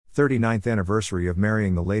39th anniversary of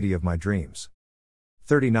marrying the lady of my dreams.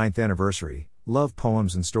 39th anniversary, love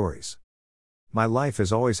poems and stories. My life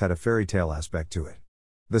has always had a fairy tale aspect to it.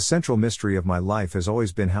 The central mystery of my life has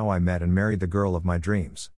always been how I met and married the girl of my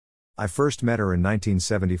dreams. I first met her in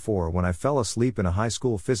 1974 when I fell asleep in a high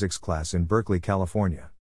school physics class in Berkeley,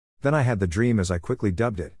 California. Then I had the dream, as I quickly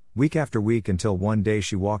dubbed it, week after week, until one day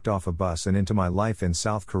she walked off a bus and into my life in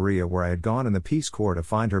South Korea, where I had gone in the Peace Corps to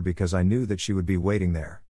find her because I knew that she would be waiting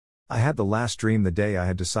there. I had the last dream the day I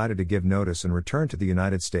had decided to give notice and return to the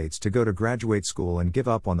United States to go to graduate school and give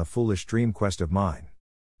up on the foolish dream quest of mine.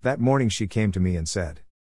 That morning she came to me and said,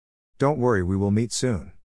 "Don't worry, we will meet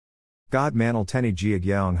soon. God manal teni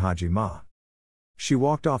jiagyaong haji ma." She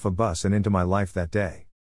walked off a bus and into my life that day.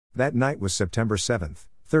 That night was September 7th,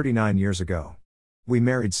 39 years ago. We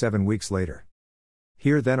married 7 weeks later.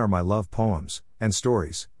 Here then are my love poems and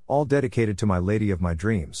stories, all dedicated to my lady of my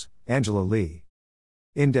dreams, Angela Lee.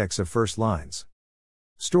 Index of first lines.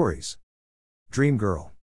 Stories. Dream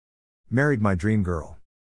girl. Married my dream girl.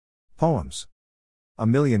 Poems. A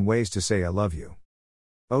million ways to say I love you.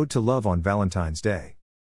 Ode to love on Valentine's Day.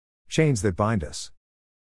 Chains that bind us.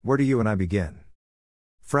 Where do you and I begin?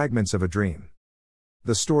 Fragments of a dream.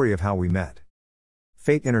 The story of how we met.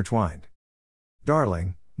 Fate intertwined.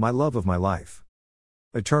 Darling, my love of my life.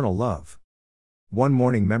 Eternal love. One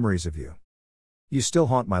morning memories of you. You still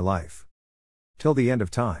haunt my life. Till the end of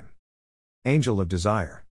time. Angel of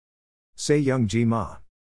desire. Say young Ji Ma.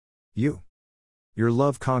 You. Your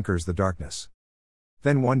love conquers the darkness.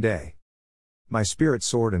 Then one day. My spirit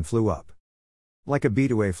soared and flew up. Like a bee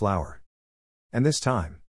to a flower. And this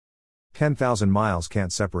time. 10,000 miles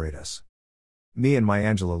can't separate us. Me and my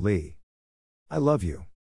Angela Lee. I love you.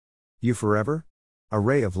 You forever? A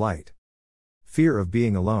ray of light. Fear of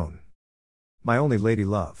being alone. My only lady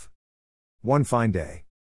love. One fine day.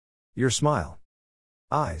 Your smile.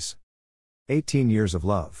 Eyes. 18 years of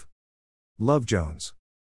love. Love Jones.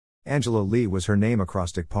 Angela Lee was her name.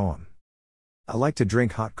 Acrostic poem. I like to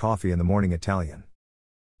drink hot coffee in the morning. Italian.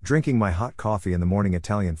 Drinking my hot coffee in the morning.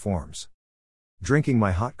 Italian forms. Drinking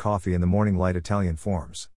my hot coffee in the morning. Light Italian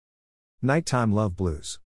forms. Nighttime love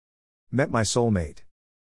blues. Met my soulmate.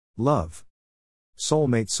 Love.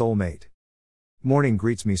 Soulmate, soulmate. Morning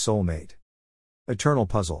greets me, soulmate. Eternal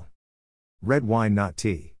puzzle. Red wine, not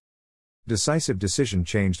tea. Decisive decision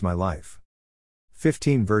changed my life.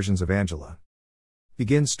 15 versions of Angela.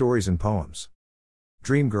 Begin stories and poems.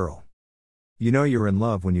 Dream girl. You know you're in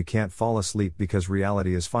love when you can't fall asleep because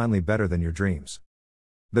reality is finally better than your dreams.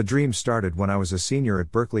 The dream started when I was a senior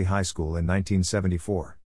at Berkeley High School in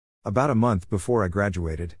 1974. About a month before I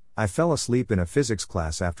graduated, I fell asleep in a physics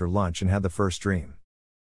class after lunch and had the first dream.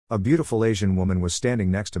 A beautiful Asian woman was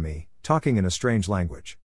standing next to me, talking in a strange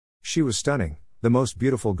language. She was stunning, the most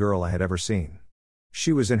beautiful girl I had ever seen.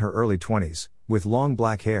 She was in her early 20s, with long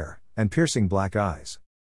black hair, and piercing black eyes.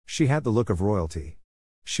 She had the look of royalty.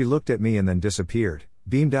 She looked at me and then disappeared,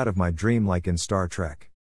 beamed out of my dream like in Star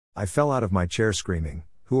Trek. I fell out of my chair screaming,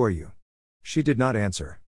 "Who are you?" She did not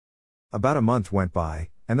answer. About a month went by,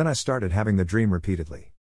 and then I started having the dream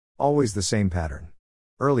repeatedly. Always the same pattern.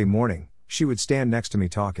 Early morning, she would stand next to me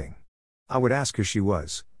talking. I would ask who she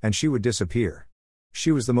was, and she would disappear.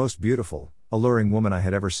 She was the most beautiful, alluring woman I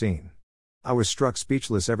had ever seen. I was struck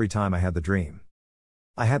speechless every time I had the dream.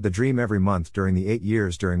 I had the dream every month during the 8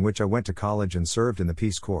 years during which I went to college and served in the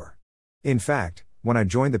Peace Corps. In fact, when I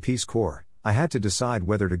joined the Peace Corps, I had to decide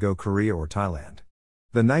whether to go Korea or Thailand.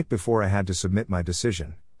 The night before I had to submit my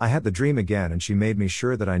decision, I had the dream again, and she made me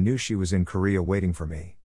sure that I knew she was in Korea waiting for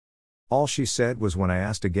me. All she said was when I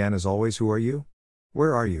asked again as always, "Who are you?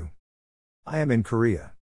 Where are you?" "I am in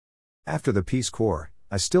Korea." After the Peace Corps,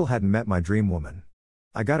 I still hadn't met my dream woman.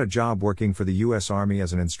 I got a job working for the US Army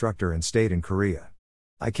as an instructor and stayed in Korea.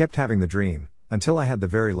 I kept having the dream, until I had the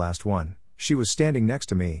very last one. She was standing next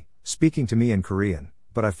to me, speaking to me in Korean,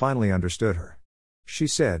 but I finally understood her. She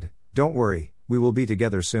said, "Don't worry, we will be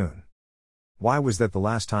together soon." Why was that the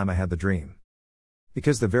last time I had the dream?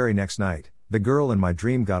 Because the very next night, the girl in my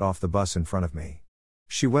dream got off the bus in front of me.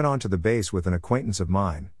 She went on to the base with an acquaintance of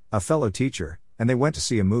mine, a fellow teacher, and they went to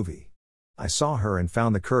see a movie. I saw her and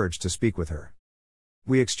found the courage to speak with her.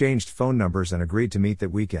 We exchanged phone numbers and agreed to meet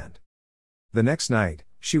that weekend. The next night,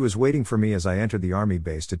 she was waiting for me as I entered the Army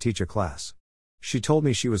base to teach a class. She told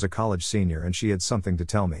me she was a college senior and she had something to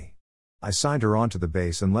tell me. I signed her onto the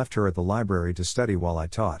base and left her at the library to study while I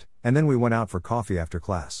taught, and then we went out for coffee after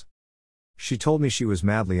class. She told me she was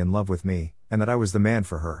madly in love with me, and that I was the man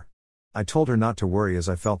for her. I told her not to worry as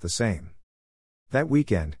I felt the same. That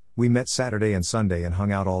weekend, we met Saturday and Sunday and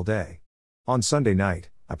hung out all day. On Sunday night,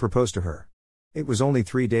 I proposed to her. It was only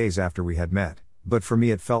 3 days after we had met, but for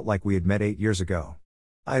me it felt like we had met 8 years ago.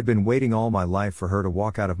 I had been waiting all my life for her to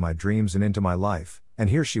walk out of my dreams and into my life, and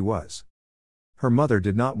here she was. Her mother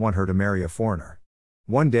did not want her to marry a foreigner.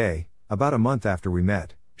 One day, about a month after we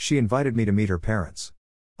met, she invited me to meet her parents.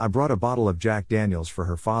 I brought a bottle of Jack Daniels for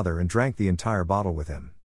her father and drank the entire bottle with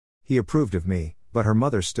him. He approved of me, but her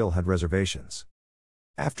mother still had reservations.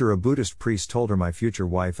 After a Buddhist priest told her my future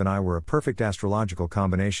wife and I were a perfect astrological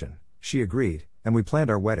combination, she agreed, and we planned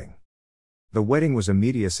our wedding. The wedding was a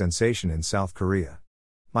media sensation in South Korea.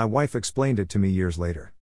 My wife explained it to me years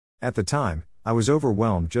later. At the time, I was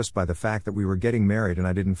overwhelmed just by the fact that we were getting married and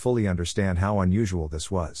I didn't fully understand how unusual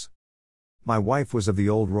this was. My wife was of the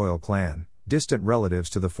old royal clan, distant relatives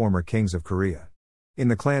to the former kings of Korea. In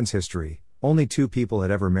the clan's history, only 2 people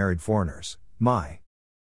had ever married foreigners, my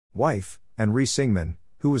wife, and Ri Syngman,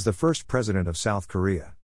 who was the first president of South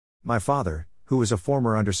Korea. My father, who was a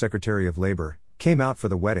former Undersecretary of Labor, came out for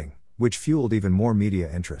the wedding, which fueled even more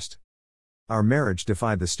media interest. Our marriage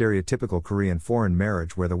defied the stereotypical Korean foreign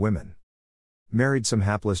marriage where the women married some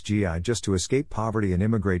hapless GI just to escape poverty and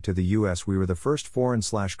immigrate to the US. We were the first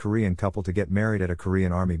foreign/Korean couple to get married at a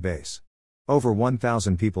Korean army base. Over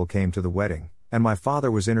 1,000 people came to the wedding, and my father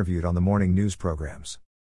was interviewed on the morning news programs.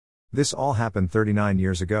 This all happened 39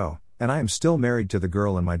 years ago, and I am still married to the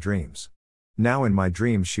girl in my dreams. Now in my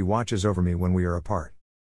dreams she watches over me when we are apart.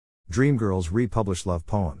 Dreamgirls republished Love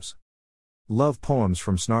Poems. Love Poems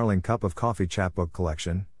from Snarling Cup of Coffee Chapbook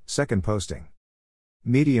Collection, second posting.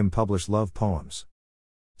 Medium published Love Poems.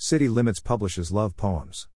 City Limits publishes Love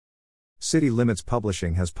Poems. City Limits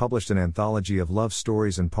Publishing has published an anthology of love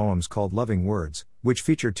stories and poems called Loving Words, which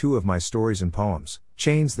feature 2 of my stories and poems,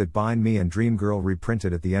 Chains That Bind Me and Dream Girl,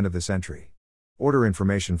 reprinted at the end of this entry. Order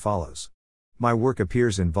information follows. My work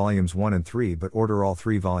appears in volumes 1 and 3, but order all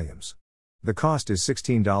 3 volumes. The cost is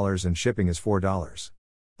 $16 and shipping is $4.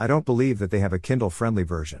 I don't believe that they have a Kindle-friendly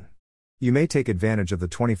version. You may take advantage of the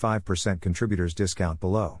 25% contributors discount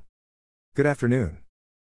below. Good afternoon.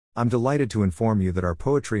 I'm delighted to inform you that our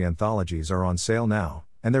poetry anthologies are on sale now,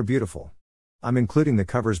 and they're beautiful. I'm including the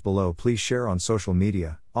covers below. Please share on social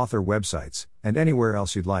media, author websites, and anywhere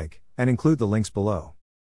else you'd like, and include the links below.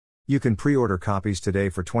 You can pre-order copies today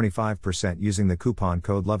for 25% using the coupon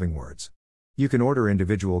code LOVINGWORDS. You can order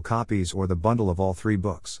individual copies or the bundle of all 3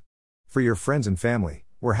 books. For your friends and family,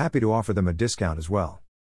 we're happy to offer them a discount as well.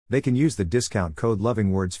 They can use the discount code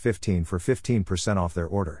LOVINGWORDS15 for 15% off their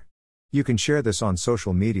order. You can share this on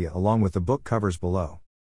social media along with the book covers below.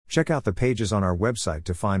 Check out the pages on our website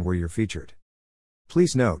to find where you're featured.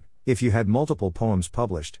 Please note, if you had multiple poems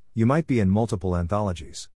published, you might be in multiple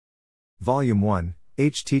anthologies. Volume 1,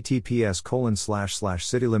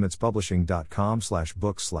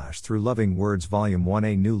 https://citylimitspublishing.com/book/through-loving-words Volume 1,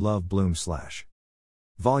 A New Love Blooms/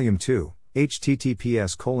 Volume 2,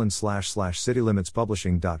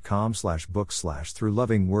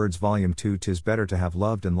 https://citylimitspublishing.com/book/through-loving-words Volume 2, 'Tis Better to Have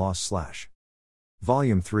Loved and Lost/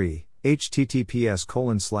 Volume 3,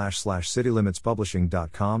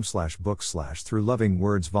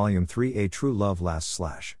 https://citylimitspublishing.com/book/through-loving-words Volume 3, A True Love Lasts/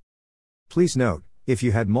 Please note, if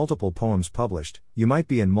you had multiple poems published, you might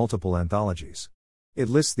be in multiple anthologies. It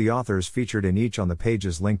lists the authors featured in each on the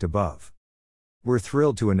pages linked above. We're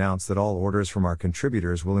thrilled to announce that all orders from our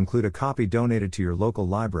contributors will include a copy donated to your local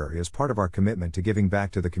library as part of our commitment to giving back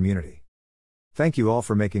to the community. Thank you all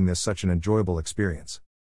for making this such an enjoyable experience.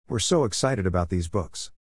 We're so excited about these books.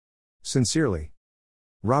 Sincerely,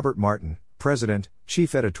 Robert Martin, President,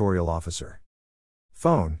 Chief Editorial Officer.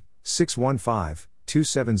 Phone,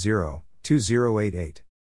 615-270-2088.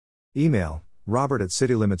 Email,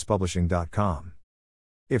 robert@citylimitspublishing.com.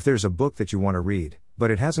 If there's a book that you want to read, but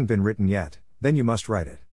it hasn't been written yet, then you must write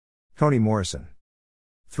it. Toni Morrison.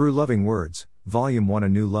 Through Loving Words, Volume 1, A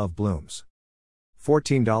New Love Blooms.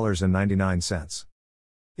 $14.99.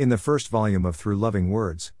 In the first volume of Through Loving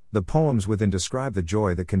Words, the poems within describe the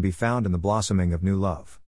joy that can be found in the blossoming of new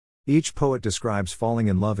love. Each poet describes falling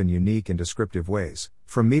in love in unique and descriptive ways,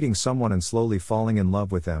 from meeting someone and slowly falling in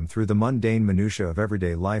love with them through the mundane minutiae of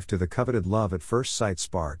everyday life to the coveted love at first sight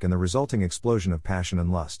spark and the resulting explosion of passion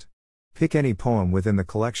and lust. Pick any poem within the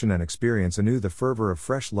collection and experience anew the fervor of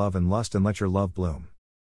fresh love and lust and let your love bloom.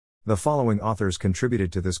 The following authors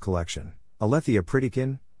contributed to this collection: Alethea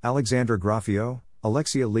Pritikin, Alexandra Graffio,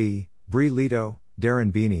 Alexia Lee, Brie Lito,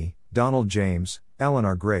 Darren Beeney, Donald James,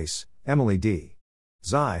 Eleanor Grace, Emily D.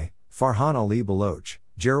 Zai, Farhan Ali Baloch,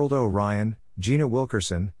 Gerald O'Ryan, Gina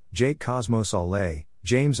Wilkerson, Jake Cosmos Ale,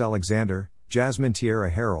 James Alexander, Jasmine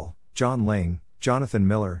Tierra Harrell, John Ling, Jonathan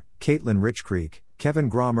Miller, Caitlin Richcreek, Kevin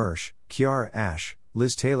Grommersh, Kiara Ash,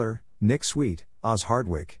 Liz Taylor, Nick Sweet, Oz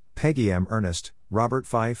Hardwick, Peggy M. Ernest, Robert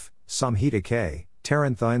Fife, Samhita K.,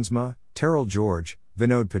 Taryn Thuinsma, Terrell George,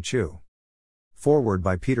 Vinod Pachu. Foreword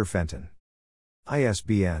by Peter Fenton.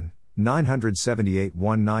 ISBN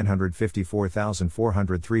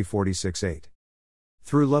 978-1-954403-46-8.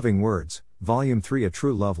 Through Loving Words, Volume 3. A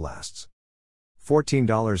True Love Lasts.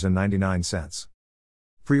 $14.99.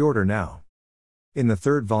 Pre-order now. In the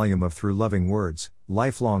third volume of Through Loving Words,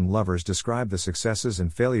 lifelong lovers describe the successes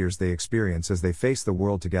and failures they experience as they face the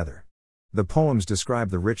world together. The poems describe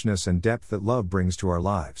the richness and depth that love brings to our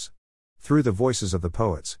lives. Through the voices of the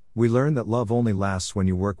poets, we learn that love only lasts when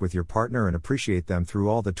you work with your partner and appreciate them through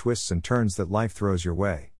all the twists and turns that life throws your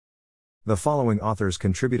way. The following authors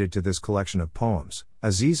contributed to this collection of poems: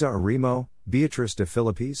 Aziza Arimo, Beatrice de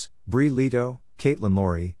Philippis, Brie Leto, Caitlin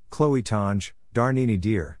Laurie, Chloe Tange, Darnini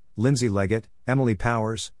Deer, Lindsay Leggett, Emily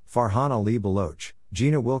Powers, Farhan Ali Baloch,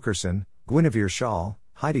 Gina Wilkerson, Guinevere Shaw,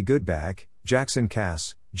 Heidi Goodbag, Jackson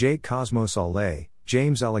Cass, Jake Cosmos Ale,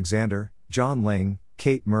 James Alexander, John Ling,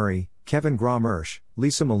 Kate Murray, Kevin Grommersh,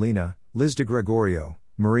 Lisa Molina, Liz DeGregorio,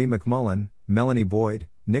 Marie McMullen, Melanie Boyd,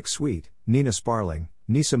 Nick Sweet, Nina Sparling,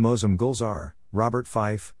 Nisa Mozum Gulzar, Robert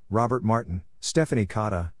Fife, Robert Martin, Stephanie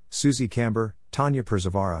Cotta, Susie Camber, Tanya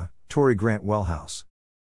Persevara, Tori Grant Wellhouse.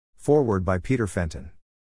 Foreword by Peter Fenton.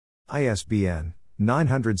 ISBN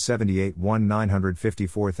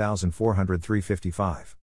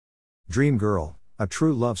 978-1-954403-55. Dream Girl, A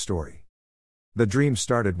True Love Story. The dream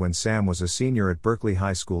started when Sam was a senior at Berkeley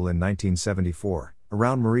High School in 1974,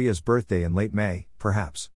 around Maria's birthday in late May,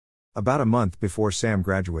 perhaps. About a month before Sam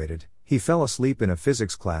graduated, he fell asleep in a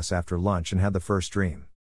physics class after lunch and had the first dream.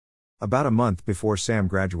 About a month before Sam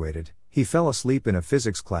graduated, he fell asleep in a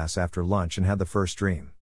physics class after lunch and had the first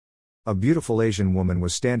dream. A beautiful Asian woman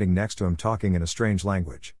was standing next to him talking in a strange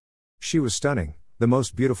language. She was stunning, the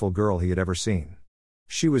most beautiful girl he had ever seen.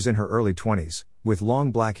 She was in her early 20s, with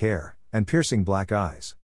long black hair and piercing black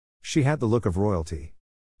eyes. She had the look of royalty.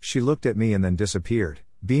 She looked at me and then disappeared,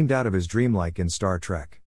 beamed out of his dream like in Star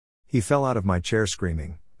Trek. He fell out of my chair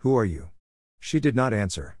screaming, "Who are you?" She did not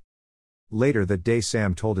answer. Later that day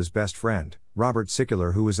Sam told his best friend, Robert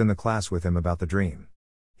Sicular, who was in the class with him, about the dream.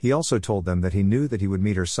 He also told them that he knew that he would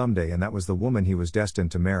meet her someday and that was the woman he was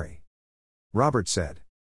destined to marry. Robert said,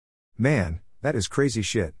 "Man, that is crazy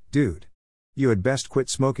shit, dude. You had best quit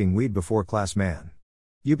smoking weed before class, man.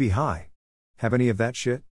 You be high. Have any of that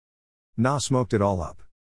shit?" "Nah, smoked it all up.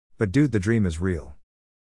 But dude, the dream is real."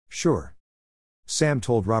 "Sure." Sam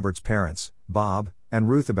told Robert's parents, Bob and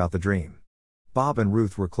Ruth, about the dream. Bob and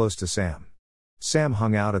Ruth were close to Sam. Sam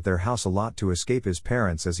hung out at their house a lot to escape his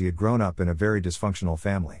parents as he had grown up in a very dysfunctional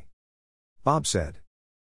family. Bob said,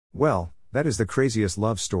 "Well, that is the craziest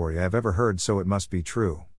love story I have ever heard, so it must be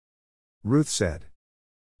true." Ruth said,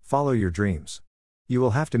 "Follow your dreams. You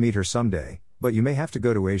will have to meet her someday, but you may have to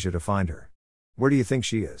go to Asia to find her. Where do you think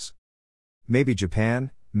she is? Maybe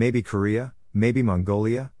Japan, maybe Korea, maybe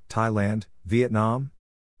Mongolia, Thailand, Vietnam?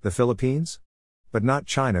 The Philippines? But not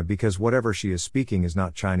China, because whatever she is speaking is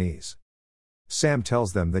not Chinese." Sam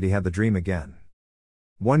tells them that he had the dream again.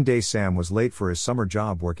 One day Sam was late for his summer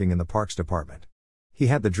job working in the parks department. He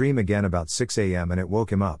had the dream again about 6 a.m. and it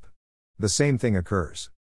woke him up. The same thing occurs.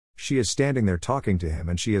 She is standing there talking to him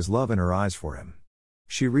and she has love in her eyes for him.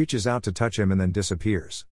 She reaches out to touch him and then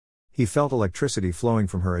disappears. He felt electricity flowing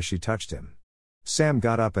from her as she touched him. Sam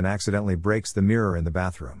got up and accidentally breaks the mirror in the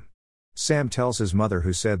bathroom. Sam tells his mother,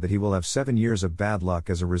 who said that he will have 7 years of bad luck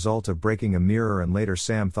as a result of breaking a mirror, and later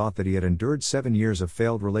Sam thought that he had endured 7 years of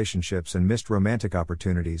failed relationships and missed romantic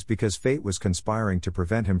opportunities because fate was conspiring to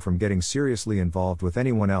prevent him from getting seriously involved with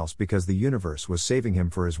anyone else, because the universe was saving him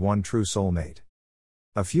for his one true soulmate.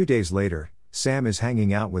 A few days later, Sam is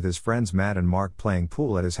hanging out with his friends Matt and Mark playing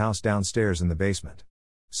pool at his house downstairs in the basement.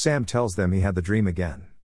 Sam tells them he had the dream again.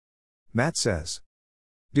 Matt says,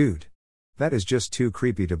 "Dude, that is just too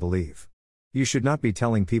creepy to believe. You should not be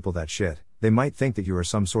telling people that shit, they might think that you are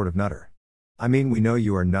some sort of nutter. I mean, we know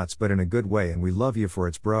you are nuts, but in a good way, and we love you for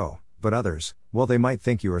its bro, but others, well, they might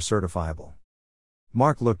think you are certifiable."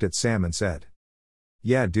 Mark looked at Sam and said,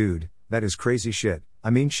 "Yeah dude, that is crazy shit, I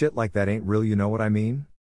mean shit like that ain't real, you know what I mean?"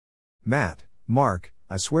 Matt, "Mark,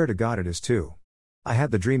 I swear to God it is too. I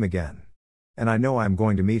had the dream again. And I know I am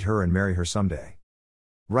going to meet her and marry her someday."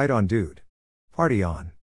 "Right on dude. Party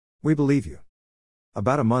on. We believe you."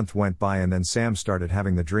 About a month went by and then Sam started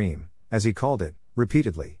having the dream, as he called it,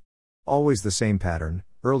 repeatedly. Always the same pattern.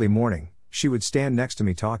 Early morning, she would stand next to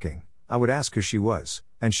me talking, I would ask who she was,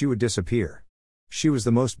 and she would disappear. She was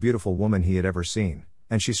the most beautiful woman he had ever seen,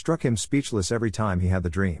 and she struck him speechless every time he had the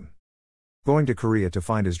dream. Going to Korea to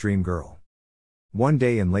find his dream girl. One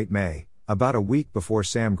day in late May, about a week before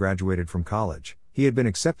Sam graduated from college, he had been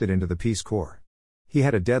accepted into the Peace Corps. He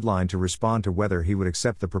had a deadline to respond to whether he would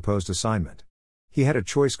accept the proposed assignment. He had a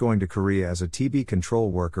choice: going to Korea as a TB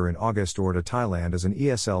control worker in August or to Thailand as an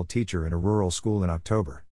ESL teacher in a rural school in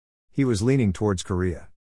October. He was leaning towards Korea.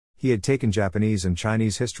 He had taken Japanese and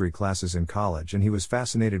Chinese history classes in college, and he was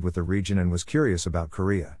fascinated with the region and was curious about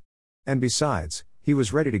Korea. And besides, he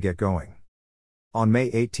was ready to get going. On May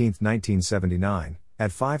 18, 1979,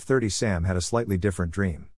 at 5:30, Sam had a slightly different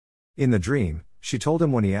dream. In the dream, she told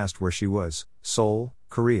him when he asked where she was, Seoul,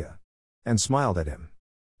 Korea. And smiled at him.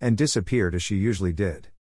 And disappeared as she usually did.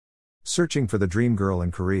 Searching for the dream girl in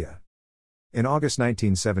Korea. In August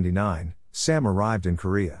 1979, Sam arrived in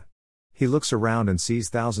Korea. He looks around and sees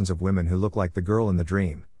thousands of women who look like the girl in the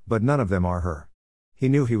dream, but none of them are her. He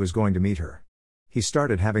knew he was going to meet her. He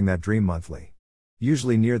started having that dream monthly.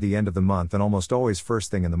 Usually near the end of the month and almost always first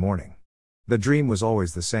thing in the morning. The dream was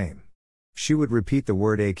always the same. She would repeat the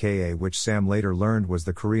word aka, which Sam later learned was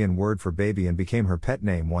the Korean word for baby and became her pet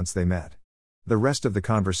name once they met. The rest of the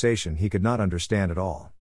conversation he could not understand at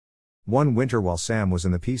all. One winter while Sam was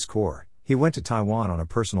in the Peace Corps, he went to Taiwan on a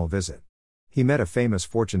personal visit. He met a famous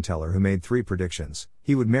fortune teller who made 3 predictions: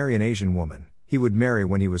 he would marry an Asian woman, he would marry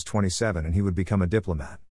when he was 27, and he would become a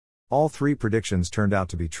diplomat. All 3 predictions turned out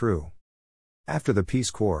to be true. After the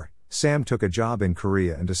Peace Corps, Sam took a job in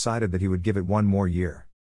Korea and decided that he would give it 1 more year.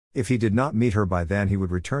 If he did not meet her by then, he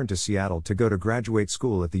would return to Seattle to go to graduate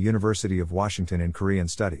school at the University of Washington in Korean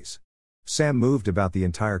Studies. Sam moved about the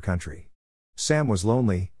entire country. Sam was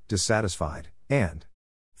lonely, dissatisfied, and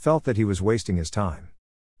felt that he was wasting his time.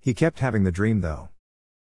 He kept having the dream though.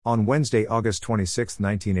 On Wednesday, August 26,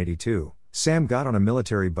 1982, Sam got on a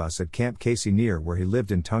military bus at Camp Casey near where he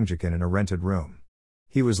lived in Tungjakan in a rented room.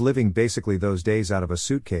 He was living basically those days out of a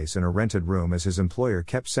suitcase in a rented room as his employer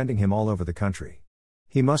kept sending him all over the country.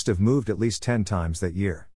 He must have moved at least 10 times that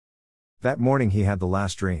year. That morning he had the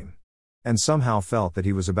last dream. And somehow felt that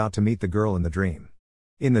he was about to meet the girl in the dream.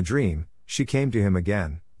 In the dream, she came to him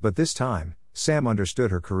again, but this time, Sam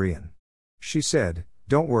understood her Korean. She said,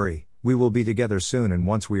 "Don't worry, we will be together soon, and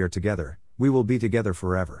once we are together, we will be together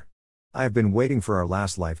forever. I have been waiting for our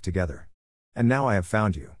last life together. And now I have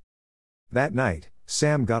found you." That night,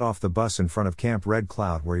 Sam got off the bus in front of Camp Red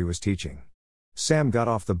Cloud where he was teaching. Sam got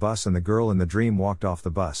off the bus and the girl in the dream walked off the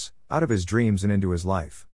bus, out of his dreams and into his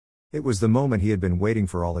life. It was the moment he had been waiting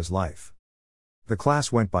for all his life. The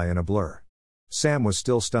class went by in a blur. Sam was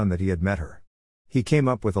still stunned that he had met her. He came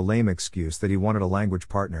up with a lame excuse that he wanted a language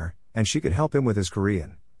partner, and she could help him with his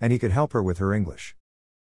Korean, and he could help her with her English.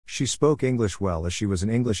 She spoke English well as she was an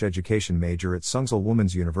English education major at Sungsal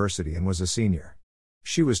Women's University and was a senior.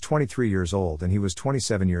 She was 23 years old and he was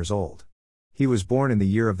 27 years old. He was born in the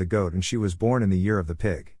year of the goat and she was born in the year of the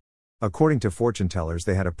pig. According to fortune tellers,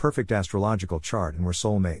 they had a perfect astrological chart and were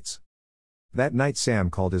soulmates. That night Sam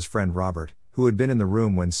called his friend Robert, who had been in the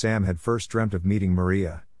room when Sam had first dreamt of meeting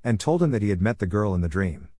Maria, and told him that he had met the girl in the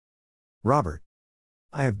dream. "Robert,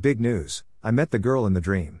 I have big news. I met the girl in the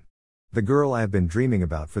dream. The girl I have been dreaming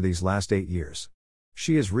about for these last 8 years.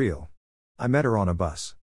 She is real. I met her on a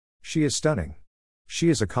bus. She is stunning. She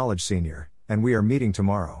is a college senior, and we are meeting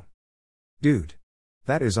tomorrow." Dude.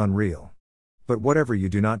 That is unreal. But whatever, you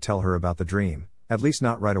do not tell her about the dream, at least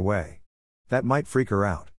not right away. That might freak her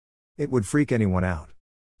out. It would freak anyone out.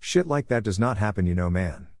 Shit like that does not happen, you know,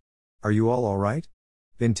 man. Are you all alright?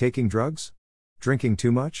 Been taking drugs? Drinking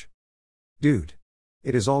too much? Dude.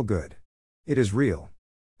 It is all good. It is real.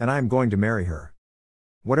 And I am going to marry her.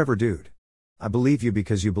 Whatever, dude. I believe you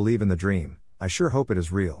because you believe in the dream. I sure hope it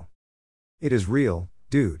is real. It is real,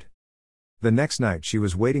 dude. The next night she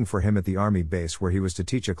was waiting for him at the army base where he was to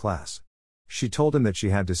teach a class. She told him that she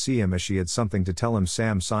had to see him as she had something to tell him.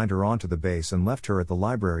 Sam signed her onto the base and left her at the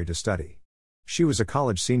library to study. She was a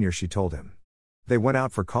college senior, she told him. They went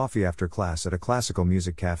out for coffee after class at a classical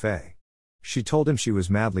music cafe. She told him she was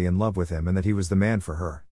madly in love with him and that he was the man for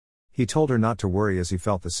her. He told her not to worry as he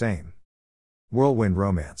felt the same. Whirlwind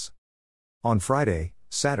romance. On Friday,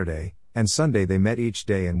 Saturday, and Sunday they met each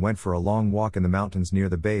day and went for a long walk in the mountains near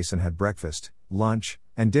the base and had breakfast, lunch,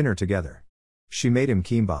 and dinner together. She made him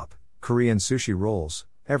kimbap, Korean sushi rolls,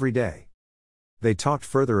 every day. They talked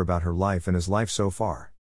further about her life and his life so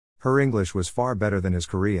far. Her English was far better than his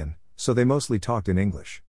Korean, so they mostly talked in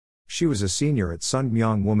English. She was a senior at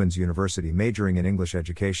Sungmyung Women's University majoring in English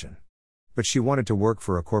education. But she wanted to work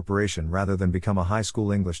for a corporation rather than become a high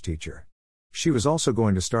school English teacher. She was also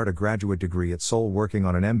going to start a graduate degree at Seoul, working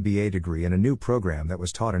on an MBA degree in a new program that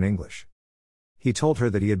was taught in English. He told her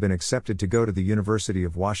that he had been accepted to go to the University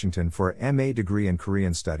of Washington for a MA degree in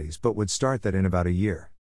Korean studies but would start that in about a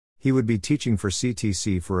year. He would be teaching for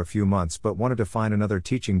CTC for a few months but wanted to find another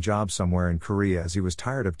teaching job somewhere in Korea as he was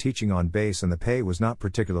tired of teaching on base and the pay was not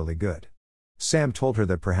particularly good. Sam told her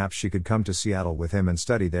that perhaps she could come to Seattle with him and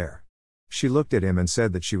study there. She looked at him and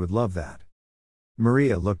said that she would love that.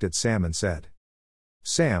 Maria looked at Sam and said,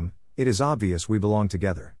 "Sam, it is obvious we belong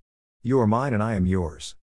together. You are mine and I am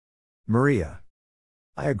yours." Maria: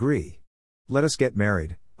 "I agree. Let us get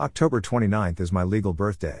married. October 29th is my legal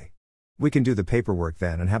birthday. We can do the paperwork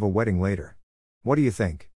then and have a wedding later. What do you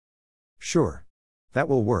think?" "Sure. That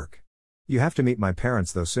will work. You have to meet my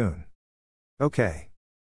parents though soon." "Okay."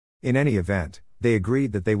 In any event, they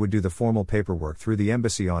agreed that they would do the formal paperwork through the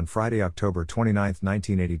embassy on Friday, October 29,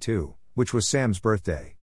 1982, which was Sam's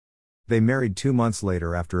birthday. They married 2 months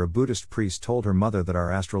later after a Buddhist priest told her mother that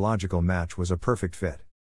our astrological match was a perfect fit.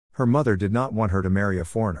 Her mother did not want her to marry a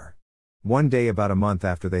foreigner. One day about a month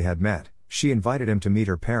after they had met, she invited him to meet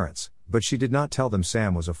her parents, but she did not tell them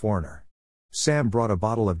Sam was a foreigner. Sam brought a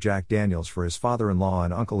bottle of Jack Daniels for his father-in-law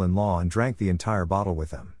and uncle-in-law and drank the entire bottle with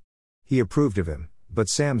them. He approved of him, but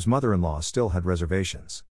Sam's mother-in-law still had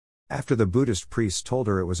reservations. After the Buddhist priest told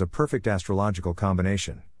her it was a perfect astrological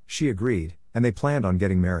combination, she agreed, and they planned on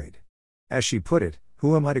getting married. As she put it,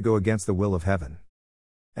 "Who am I to go against the will of heaven?"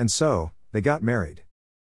 And so, they got married.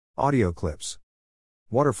 Audio clips.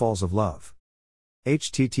 Waterfalls of Love.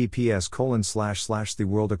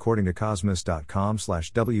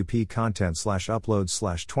 https://theworldacordingtocosmos.com/wp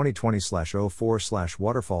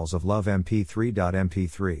content/upload/2020/04/waterfallsoflove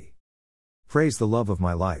mp3.mp3. Praise the love of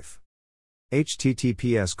my life.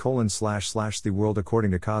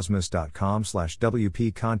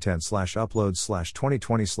 https://theworldacordingtocosmos.com/wp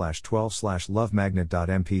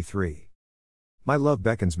content/upload/2020/12/lovemagnet.mp3. My love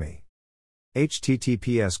beckons me.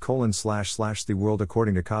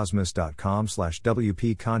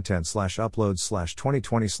 https://theworldacordingtocosmos.com/wp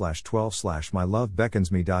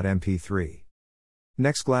content/upload/2020/12/mylovebeckonsme.mp3.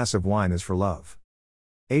 Next glass of wine is for love.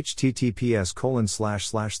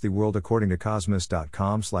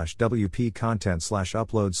 https://theworldacordingtocosmos.com/wp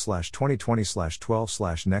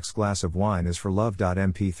content/upload/2020/12/next glass of wine is for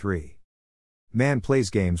love.mp3. Man plays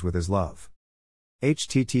games with his love.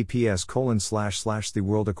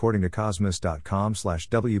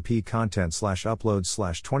 https://theworldacordingtocosmos.com/wp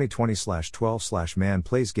content/upload/2020/12/man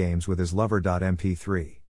plays games with his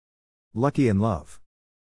lover.mp3. Lucky in love.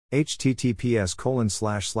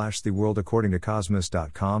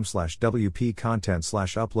 https://theworldacordingtocosmos.com/wp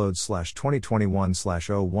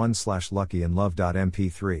content/upload/2021/01/luckyin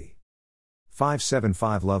love.mp3.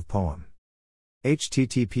 575 Love Poem.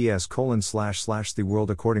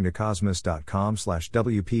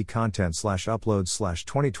 https://theworldacordingtocosmos.com/wp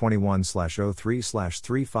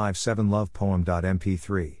content/upload/2021/03/357 Love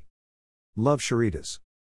Poem.mp3. Love Charitas.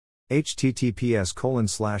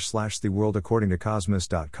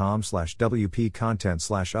 https://theworldacordingtocosmos.com/wp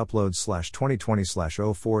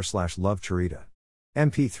content/upload/2020/04/love charita.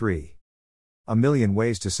 mp3. A Million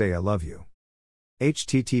Ways to Say I Love You.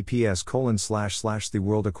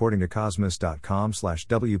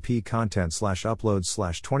 https://theworldacordingtocosmos.com/wp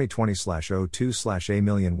content/upload/2020/02/A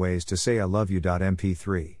Million Ways to Say I Love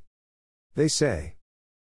You.mp3. They say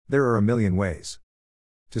there are a million ways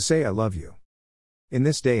to say I love you. In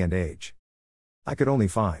this day and age, I could only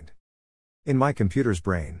find in my computer's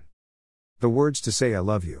brain the words to say I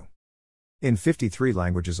love you in 53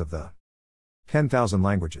 languages of the 10,000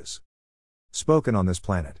 languages spoken on this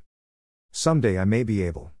planet. Someday I may be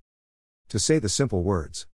able to say the simple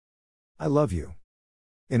words I love you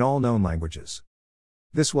in all known languages.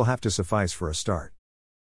 This will have to suffice for a start.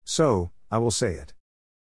 So, I will say it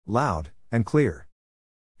loud and clear,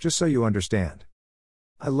 just so you understand.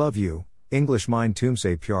 I love you. English Main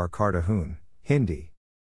tumse pyar karta hoon, Hindi.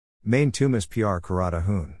 Main tumas pyar karata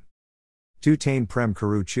hoon. Tu tain prem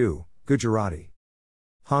karu chu, Gujarati.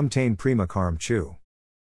 Hum tain prema karam chu.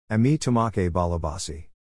 Ami tamake balabasi.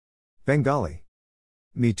 Bengali.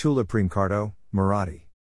 Mi tula prem kardo, Marathi.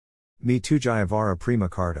 Mi tujayavara prema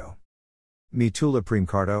kardo. Mi tula prem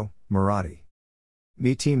kardo, Marathi.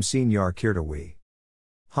 Mi team senior kirtawi.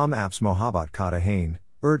 Hum apps mohabbat kata hain,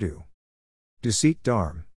 Urdu. Dusit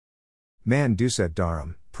dharm. Man duset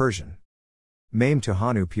dharam, Persian. Maim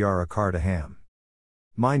tuhanu pyara karta ham.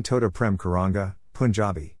 Mine tota prem karanga,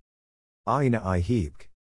 Punjabi. Aina I hebk.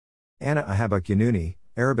 Anna ahabak yanuni,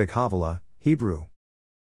 Arabic Havala, Hebrew.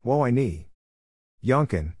 Wo I ni.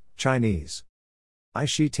 Yonkin, Chinese. I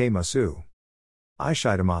shi te masu. I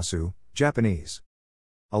shitamasu, Japanese.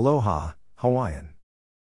 Aloha, Hawaiian.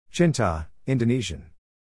 Chinta, Indonesian.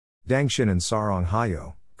 Dangshin and Sarong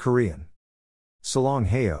Hayo, Korean. Salong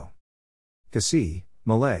Hayo. Kasi,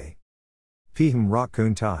 Malay. Pihum Rak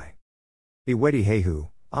Kun Thai. Iwedi Hehu,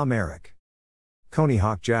 Americ. Coney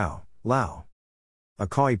Hoc Jiao, Lao.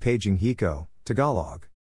 Akoi Paging Hiko, Tagalog.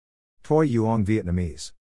 Toi Yuong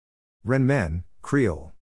Vietnamese. Ren Men,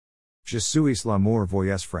 Creole. Je suis l'amour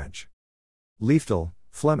voyez French. Liefdal,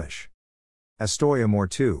 Flemish. Estoy amor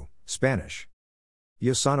tu, Spanish.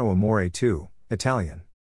 Yo sono amore tu, Italian.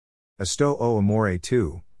 Esto o amore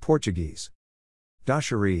tu, Portuguese.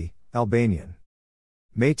 Dashari, Albanian.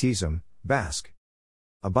 Métism, Basque.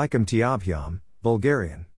 Abikam Tiabhyam,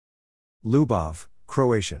 Bulgarian. Lubov,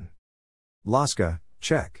 Croatian. Laska,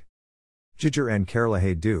 Czech. Jiger en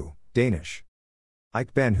Kerlahe du, Danish.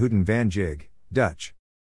 Ik ben Hoeden van Jig, Dutch.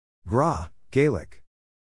 Gra, Gaelic.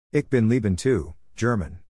 Ik ben lieben tu,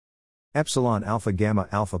 German. Epsilon Alpha Gamma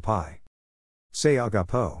Alpha Pi. Se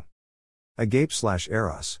agapo.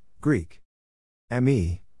 Agape/eros, Greek.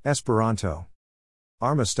 Ami, Esperanto.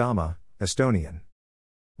 Armastama, Estonian.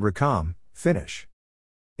 Rakam, Finnish.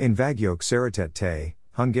 Invagyok Saratet te,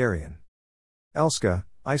 Hungarian. Elska,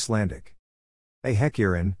 Icelandic.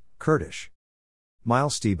 Ahekirin, Kurdish.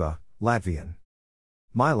 Milestiba, Latvian.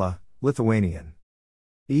 Mila, Lithuanian.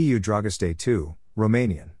 EU Dragaste 2,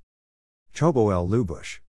 Romanian. Choboel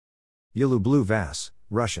Lubush. Yilublu Vas,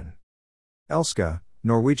 Russian. Elska,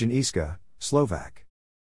 Norwegian Iska, Slovak.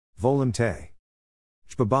 Volum te.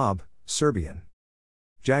 Jbabab, Serbian.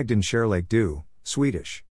 Jagdan Sherlake du,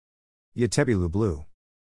 Swedish. Yetebi Lublu.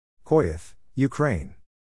 Koyeth, Ukraine.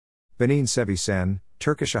 Benin Sevi Sen,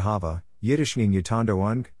 Turkish Ahava, Yiddishnin Yutando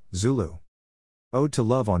Ung, Zulu. Ode to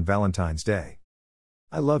Love on Valentine's Day.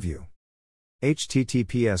 I love you.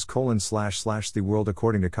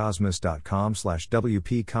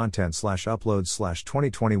 https://theworldaccorddingtocosmos.com/wp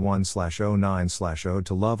content/uploads/2021/09/ode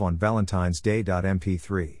to love on Valentine's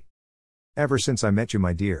Day.mp3. Ever since I met you,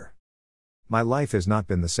 my dear. My life has not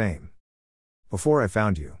been the same. Before I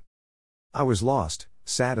found you, I was lost,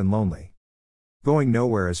 sad and lonely. Going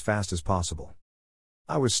nowhere as fast as possible.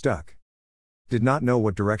 I was stuck. Did not know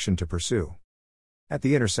what direction to pursue. At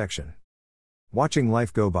the intersection. Watching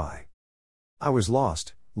life go by. I was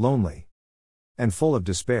lost, lonely, and full of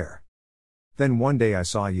despair. Then one day I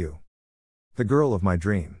saw you. The girl of my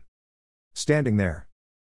dream. Standing there.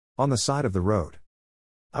 On the side of the road.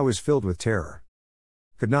 I was filled with terror.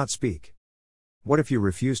 Could not speak. What if you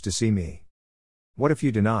refused to see me? What if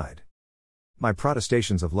you denied my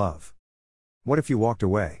protestations of love? What if you walked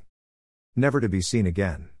away? Never to be seen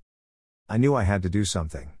again. I knew I had to do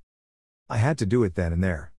something. I had to do it then and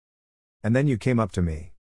there. And then you came up to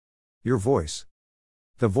me. Your voice.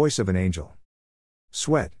 The voice of an angel.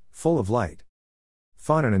 Sweat, full of light.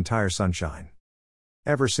 Fun and entire sunshine.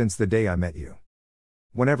 Ever since the day I met you.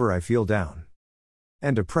 Whenever I feel down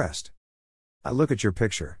and depressed, I look at your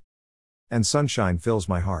picture. And sunshine fills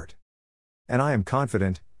my heart. And I am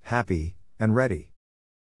confident, happy, and ready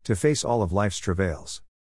to face all of life's travails.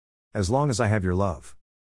 As long as I have your love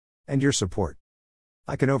and your support,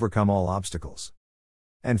 I can overcome all obstacles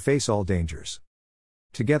and face all dangers.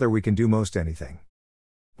 Together we can do most anything.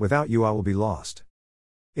 Without you I will be lost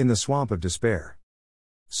in the swamp of despair.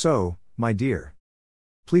 So, my dear,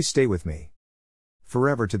 please stay with me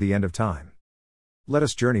forever to the end of time. Let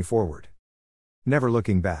us journey forward, never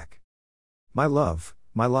looking back. My love,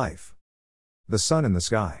 my life. The sun in the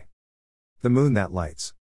sky. The moon that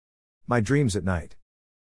lights my dreams at night.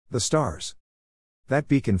 The stars. That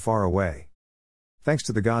beacon far away. Thanks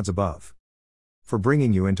to the gods above for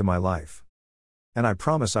bringing you into my life. And I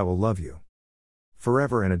promise I will love you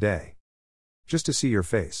forever and a day. Just to see your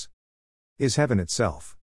face is heaven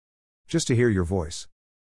itself. Just to hear your voice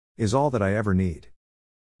is all that I ever need.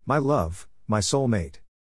 My love, my soulmate.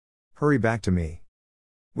 Hurry back to me.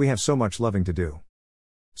 We have so much loving to do.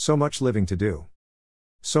 So much living to do.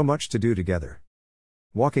 So much to do together.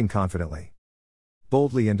 Walking confidently,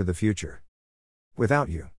 boldly into the future. Without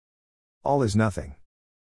you, all is nothing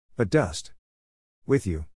but dust. With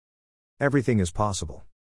you, everything is possible.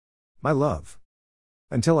 My love.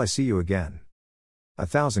 Until I see you again.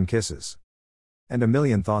 1,000 kisses. And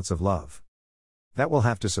 1,000,000 thoughts of love. That will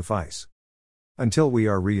have to suffice. Until we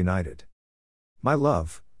are reunited. My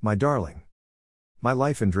love, my darling. My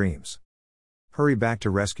life and dreams. Hurry back to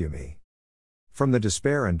rescue me from the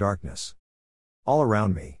despair and darkness all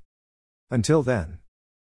around me. Until then,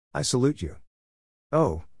 I salute you.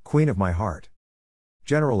 Oh, Queen of my heart.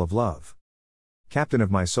 General of love. Captain of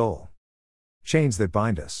my soul. Chains that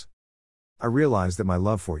bind us. I realize that my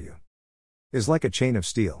love for you is like a chain of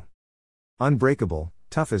steel. Unbreakable,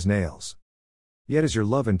 tough as nails. Yet as your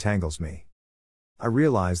love entangles me, I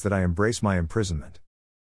realize that I embrace my imprisonment.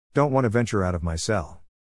 Don't want to venture out of my cell.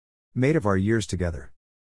 Made of our years together.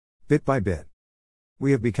 Bit by bit,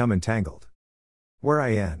 we have become entangled. Where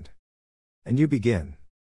I end, and you begin,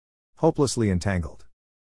 hopelessly entangled.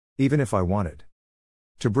 Even if I wanted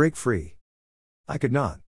to break free, I could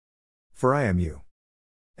not. For I am you.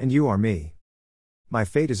 And you are me. My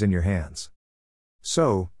fate is in your hands.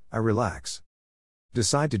 So, I relax.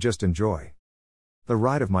 Decide to just enjoy the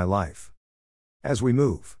ride of my life. As we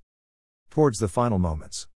move towards the final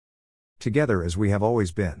moments. Together as we have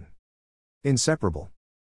always been. Inseparable.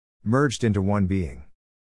 Merged into one being.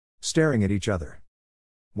 Staring at each other.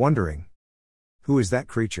 Wondering. Who is that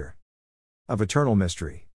creature? Of eternal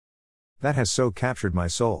mystery. That has so captured my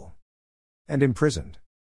soul. And imprisoned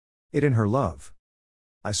it in her love.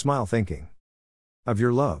 I smile thinking of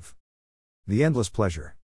your love. The endless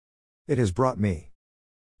pleasure it has brought me.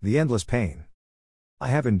 The endless pain I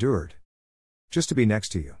have endured. Just to be next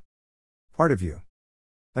to you. Part of you.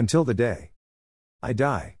 Until the day I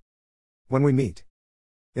die. When we meet.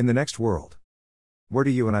 In the next world. Where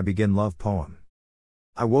do you and I begin love poem?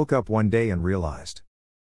 I woke up one day and realized.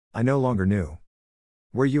 I no longer knew.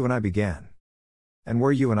 Where you and I began. And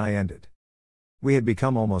where you and I ended. We had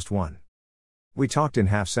become almost one. We talked in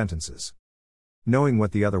half sentences. Knowing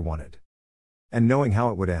what the other wanted. And knowing how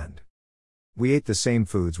it would end. We ate the same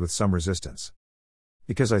foods with some resistance.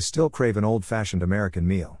 Because I still crave an old-fashioned American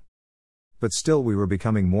meal. But still we were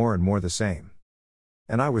becoming more and more the same.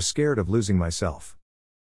 And I was scared of losing myself.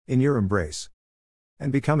 In your embrace.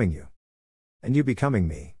 And becoming you. And you becoming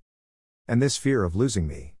me. And this fear of losing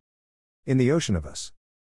me. In the ocean of us.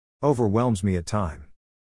 Overwhelms me at time.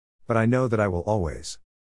 But I know that I will always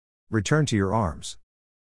return to your arms.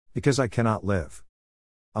 Because I cannot live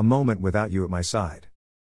a moment without you at my side.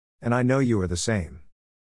 And I know you are the same.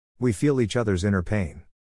 We feel each other's inner pain.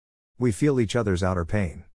 We feel each other's outer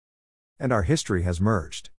pain. And our history has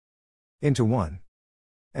merged into one.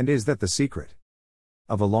 And is that the secret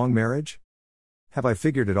of a long marriage? Have I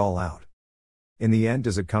figured it all out? In the end,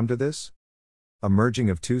 does it come to this? A merging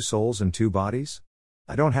of two souls and two bodies?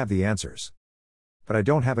 I don't have the answers. But I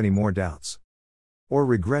don't have any more doubts. Or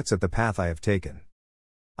regrets at the path I have taken.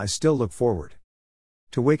 I still look forward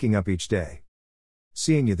to waking up each day.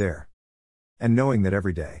 Seeing you there. And knowing that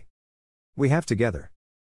every day we have together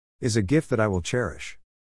is a gift that I will cherish.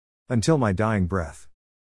 Until my dying breath.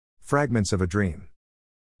 Fragments of a Dream.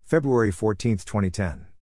 February 14, 2010.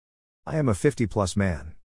 I am a 50-plus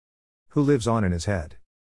man. Who lives on in his head.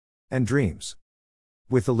 And dreams.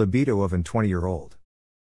 With the libido of an 20-year-old.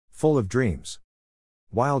 Full of dreams.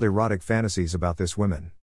 Wild erotic fantasies about this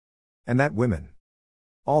woman. And that woman.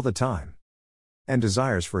 All the time. And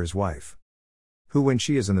desires for his wife. Who when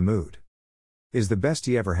she is in the mood. Is the best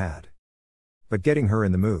he ever had. But getting her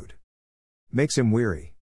in the mood. Makes him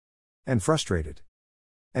weary. And frustrated.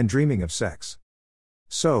 And dreaming of sex.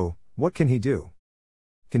 So, what can he do?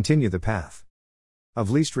 Continue the path of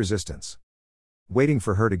least resistance. Waiting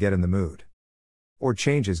for her to get in the mood. Or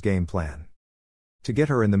change his game plan. To get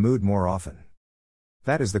her in the mood more often.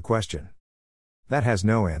 That is the question. That has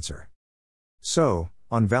no answer. So,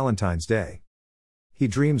 on Valentine's Day. He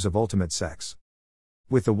dreams of ultimate sex.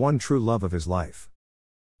 With the one true love of his life.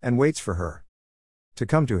 And waits for her. To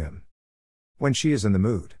come to him. When she is in the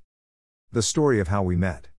mood. The story of how we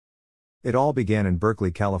met. It all began in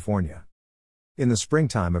Berkeley, California. In the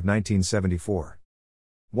springtime of 1974.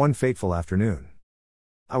 One fateful afternoon.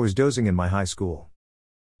 I was dozing in my high school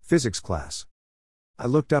physics class. I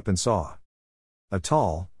looked up and saw a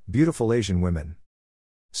tall, beautiful Asian woman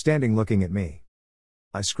standing looking at me.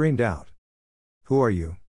 I screamed out. Who are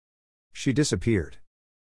you? She disappeared.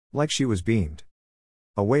 Like she was beamed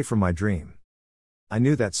away from my dream. I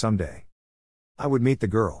knew that someday I would meet the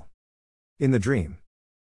girl in the dream.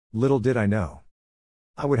 Little did I know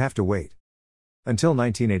I would have to wait until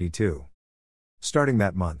 1982. Starting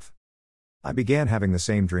that month, I began having the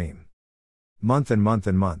same dream. Month and month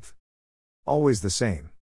and month. Always the same.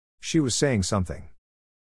 She was saying something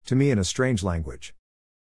to me in a strange language.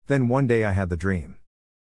 Then one day I had the dream.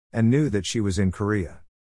 And knew that she was in Korea.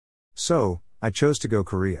 So, I chose to go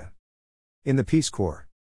Korea. In the Peace Corps.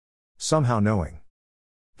 Somehow knowing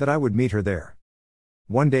that I would meet her there.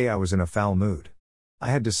 One day I was in a foul mood. I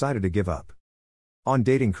had decided to give up on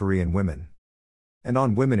dating Korean women. And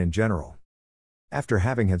on women in general. After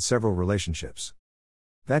having had several relationships.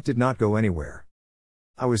 That did not go anywhere.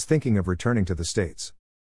 I was thinking of returning to the States.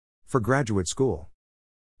 For graduate school.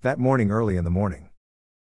 That morning early in the morning.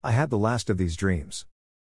 I had the last of these dreams.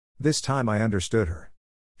 This time I understood her.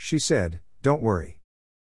 She said, "Don't worry.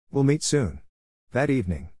 We'll meet soon." That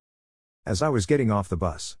evening. As I was getting off the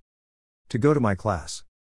bus. To go to my class.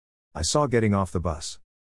 I saw getting off the bus.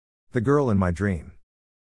 The girl in my dream.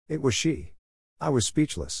 It was she. I was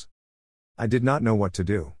speechless. I did not know what to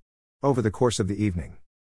do. Over the course of the evening.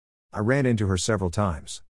 I ran into her several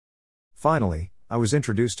times. Finally, I was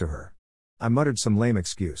introduced to her. I muttered some lame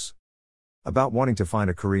excuse about wanting to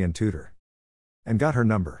find a Korean tutor, and got her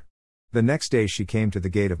number. The next day she came to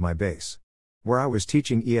the gate of my base, where I was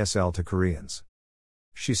teaching ESL to Koreans.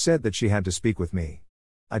 She said that she had to speak with me.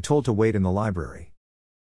 I told to wait in the library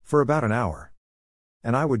for about an hour,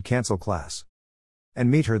 and I would cancel class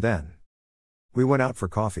and meet her then. We went out for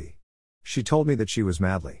coffee. She told me that she was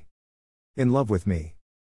madly in love with me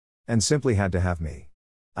and simply had to have me.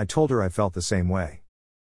 I told her I felt the same way.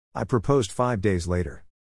 I proposed 5 days later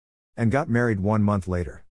and got married 1 month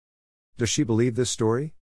later. Does she believe this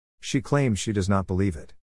story? She claims she does not believe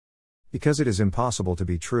it, because it is impossible to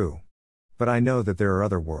be true. But I know that there are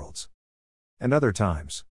other worlds and other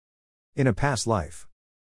times. In a past life,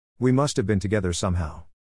 we must have been together somehow,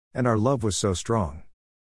 and our love was so strong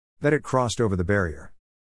that it crossed over the barrier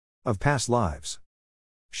of past lives.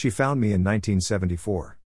 She found me in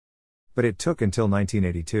 1974, but it took until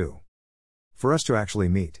 1982 for us to actually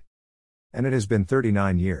meet. And it has been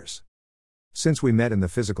 39 years since we met in the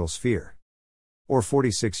physical sphere, or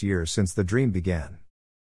 46 years since the dream began.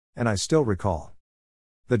 And I still recall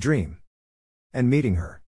the dream and meeting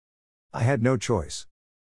her. I had no choice.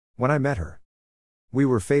 When I met her, we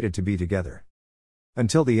were fated to be together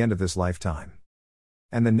until the end of this lifetime,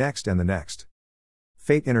 and the next and the next.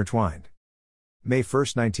 Fate intertwined. May 1,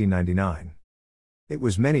 1999. It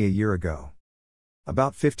was many a year ago,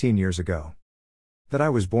 about 15 years ago, that I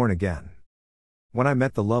was born again. When I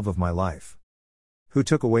met the love of my life, who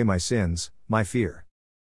took away my sins, my fear,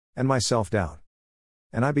 and my self-doubt.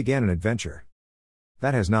 And I began an adventure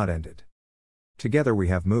that has not ended. Together we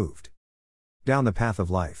have moved down the path of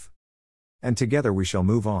life, and together we shall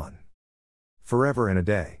move on forever and a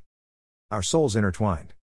day. Our souls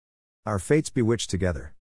intertwined, our fates bewitched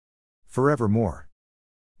together forevermore.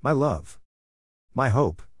 My love, my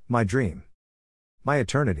hope, my dream, my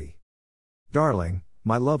eternity. Darling,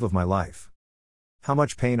 my love of my life. How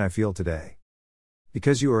much pain I feel today,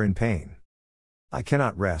 because you are in pain. I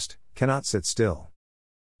cannot rest, cannot sit still.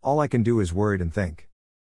 All I can do is worried and think.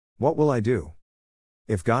 What will I do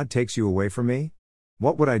if God takes you away from me?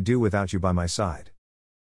 What would I do without you by my side?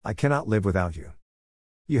 I cannot live without you.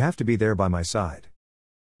 You have to be there by my side,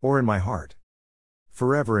 or in my heart,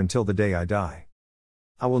 forever until the day I die.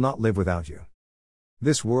 I will not live without you.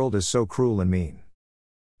 This world is so cruel and mean.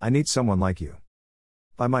 I need someone like you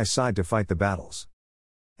by my side to fight the battles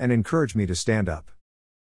and encourage me to stand up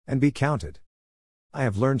and be counted. I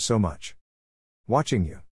have learned so much watching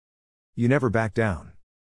you. You never back down,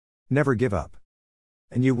 never give up,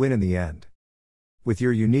 and you win in the end. With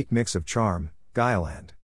your unique mix of charm, guile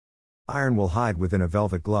and iron will hide within a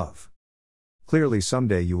velvet glove. Clearly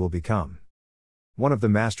someday you will become one of the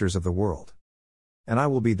masters of the world, and I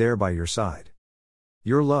will be there by your side.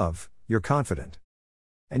 Your love, your confident,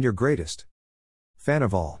 and your greatest fan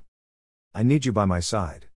of all. I need you by my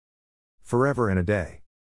side forever and a day.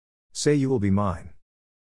 Say you will be mine,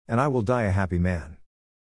 and I will die a happy man.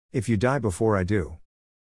 If you die before I do,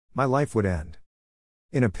 my life would end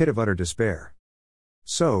in a pit of utter despair.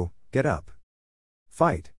 So, get up.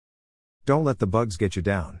 Fight. Don't let the bugs get you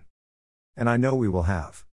down. And I know we will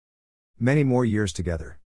have many more years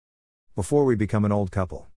together before we become an old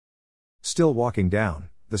couple, still walking down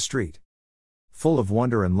the street, full of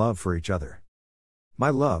wonder and love for each other. My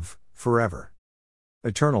love, forever.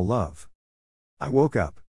 Eternal love. I woke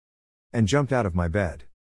up and jumped out of my bed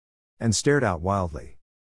and stared out wildly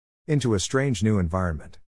into a strange new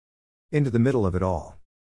environment. Into the middle of it all,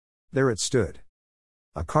 there it stood.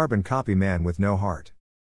 A carbon copy man with no heart,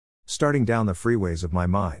 starting down the freeways of my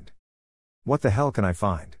mind. What the hell can I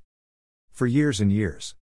find? For years and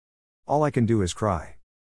years, all I can do is cry.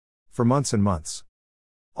 For months and months,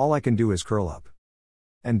 all I can do is curl up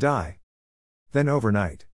and die. Then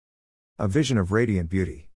overnight, a vision of radiant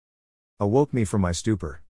beauty awoke me from my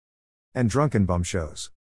stupor and drunken bum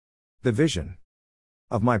shows. The vision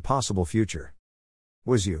of my possible future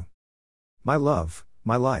was you. My love,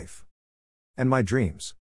 my life, and my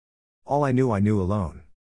dreams. All I knew alone.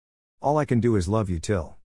 All I can do is love you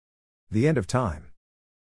till the end of time.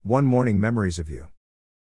 One morning, memories of you.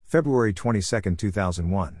 February 22,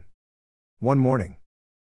 2001. One morning,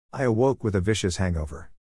 I awoke with a vicious hangover.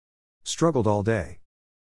 Struggled all day.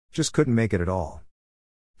 Just couldn't make it at all.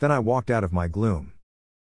 Then I walked out of my gloom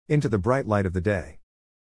into the bright light of the day.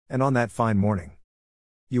 And on that fine morning,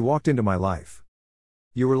 you walked into my life.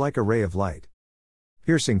 You were like a ray of light,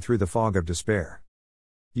 piercing through the fog of despair.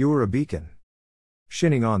 You were a beacon,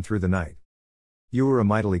 shining on through the night. You were a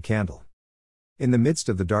mightily candle in the midst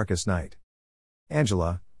of the darkest night.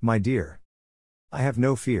 Angela, my dear, I have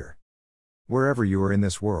no fear, wherever you are in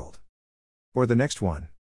this world, or the next one.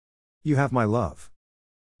 You have my love.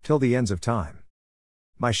 Till the ends of time.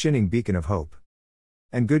 My shining beacon of hope.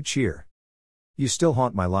 And good cheer. You still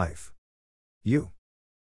haunt my life. You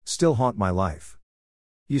still haunt my life.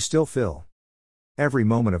 You still fill every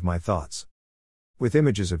moment of my thoughts with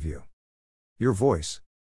images of you. Your voice.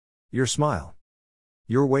 Your smile.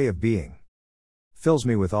 Your way of being fills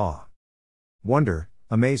me with awe, wonder,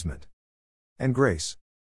 amazement, and grace.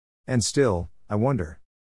 And still, I wonder.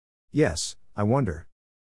 Yes, I wonder.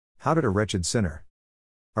 How did a wretched sinner,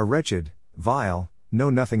 a wretched, vile,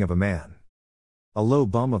 know nothing of a man, a low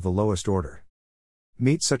bum of the lowest order,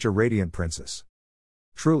 meet such a radiant princess?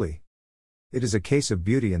 Truly, it is a case of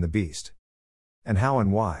Beauty and the Beast. And how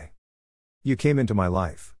and why you came into my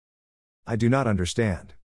life, I do not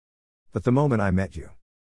understand. But the moment I met you,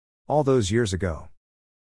 all those years ago,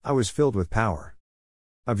 I was filled with power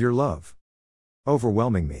of your love,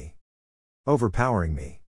 overwhelming me, overpowering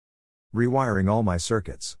me, rewiring all my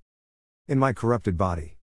circuits in my corrupted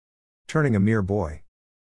body, turning a mere boy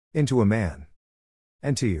into a man.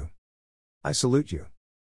 And to you, I salute you,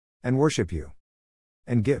 and worship you,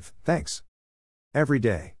 and give thanks every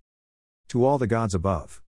day to all the gods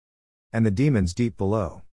above, and the demons deep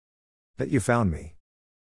below, that you found me.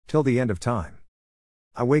 Till the end of time,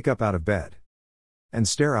 I wake up out of bed, and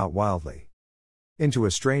stare out wildly into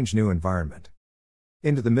a strange new environment.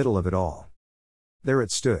 Into the middle of it all, there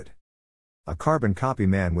it stood, a carbon copy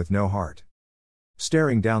man with no heart,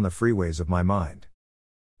 staring down the freeways of my mind.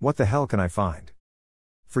 What the hell can I find?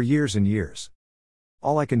 For years and years,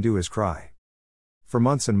 all I can do is cry. For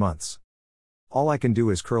months and months, all I can do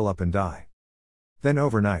is curl up and die. Then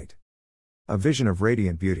overnight, a vision of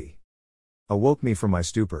radiant beauty awoke me from my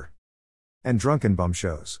stupor and drunken bum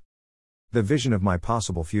shows. The vision of my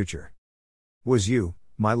possible future was you,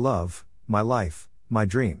 my love, my life, my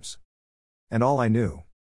dreams. And all I knew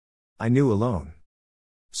alone.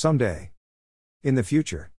 Someday, in the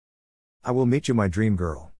future, I will meet you, my dream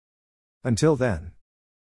girl. Until then,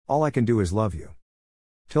 all I can do is love you.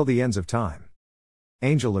 Till the ends of time.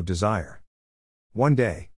 Angel of desire. One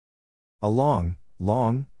day, a long,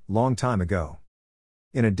 long, long time ago,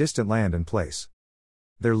 in a distant land and place,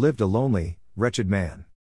 there lived a lonely, wretched man.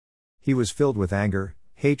 He was filled with anger,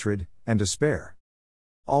 hatred, and despair.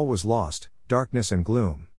 All was lost, darkness and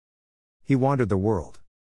gloom. He wandered the world,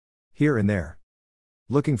 here and there,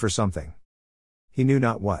 looking for something, he knew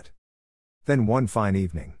not what. Then one fine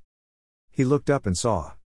evening, he looked up and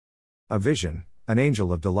saw a vision, an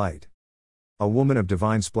angel of delight, a woman of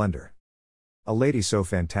divine splendor, a lady so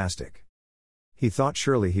fantastic. He thought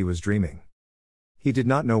surely he was dreaming. He did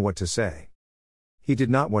not know what to say. He did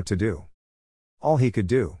not what to do. All he could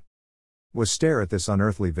do was stare at this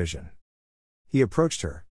unearthly vision. He approached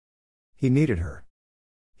her. He needed her.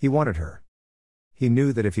 He wanted her. He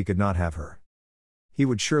knew that if he could not have her, he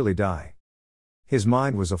would surely die. His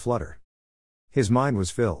mind was aflutter. His mind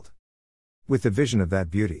was filled with the vision of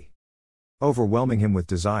that beauty, overwhelming him with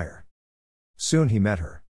desire. Soon he met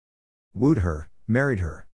her, wooed her, married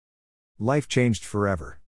her. Life changed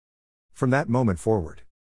forever. From that moment forward,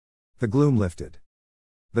 the gloom lifted.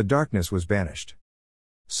 The darkness was banished.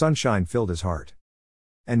 Sunshine filled his heart,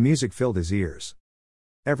 and music filled his ears.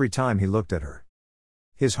 Every time he looked at her,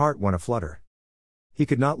 his heart went aflutter. He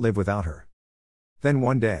could not live without her. Then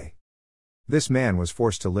one day, this man was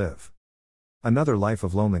forced to live another life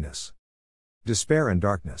of loneliness, despair and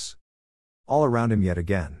darkness. All around him yet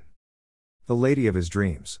again, the lady of his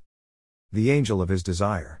dreams, the angel of his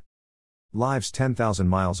desire, lives 10,000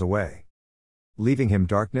 miles away, leaving him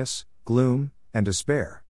darkness, gloom, and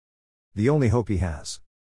despair. The only hope he has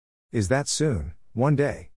is that soon, one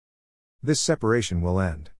day, this separation will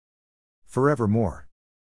end forevermore.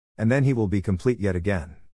 And then he will be complete yet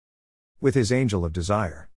again with his angel of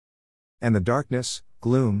desire. And the darkness,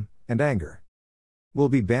 gloom, and anger will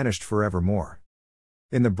be banished forevermore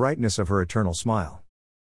in the brightness of her eternal smile.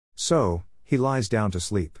 So, he lies down to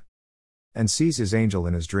sleep and sees his angel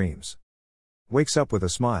in his dreams. Wakes up with a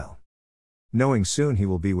smile, knowing soon he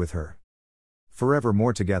will be with her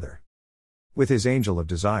forevermore together with his angel of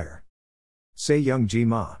desire. Say Young Ji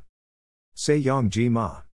Ma. Say Young Ji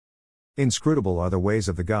Ma. Inscrutable are the ways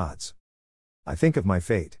of the gods. I think of my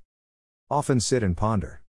fate. Often sit and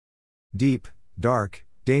ponder. Deep, dark,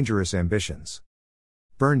 dangerous ambitions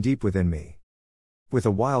burn deep within me with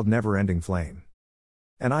a wild never-ending flame.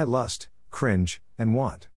 And I lust, cringe, and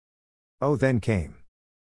want. Oh, then came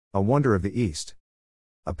a wonder of the East,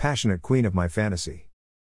 a passionate queen of my fantasy.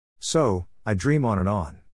 So, I dream on and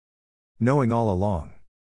on, knowing all along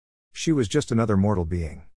she was just another mortal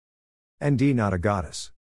being, and not a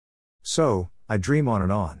goddess. So, I dream on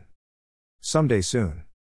and on. Someday soon,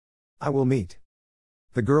 I will meet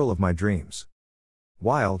The girl of my dreams.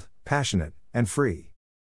 Wild, passionate, and free.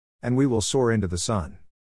 And we will soar into the sun.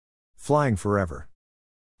 Flying forever.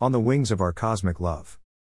 On the wings of our cosmic love.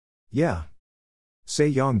 Yeah. Say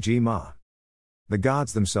Yong-ji Ma. The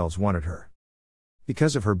gods themselves wanted her.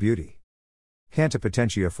 Because of her beauty. Canta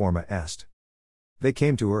potentia forma est. They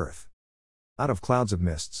came to earth. Out of clouds of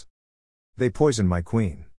mists. They poisoned my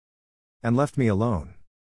queen. And left me alone.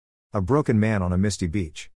 A broken man on a misty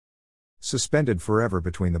beach. Suspended forever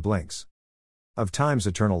between the blinks. Of time's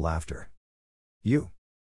eternal laughter. You.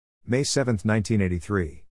 May 7,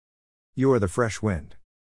 1983. You are the fresh wind.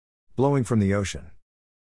 Blowing from the ocean.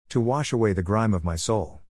 To wash away the grime of my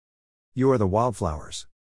soul. You are the wildflowers.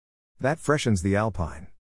 That freshens the alpine.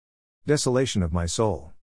 Desolation of my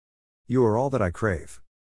soul. You are all that I crave.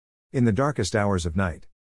 In the darkest hours of night.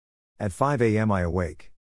 At 5 a.m. I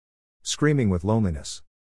awake. Screaming with loneliness.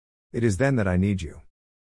 It is then that I need you.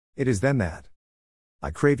 It is then that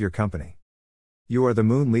I crave your company. You are the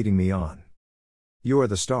moon leading me on. You are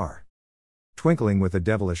the star. Twinkling with a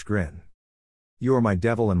devilish grin. You are my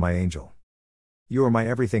devil and my angel. You are my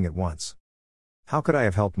everything at once. How could I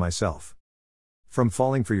have helped myself from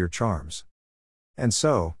falling for your charms? And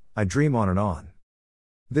so, I dream on and on.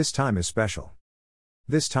 This time is special.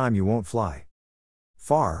 This time you won't fly.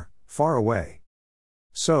 Far, far away.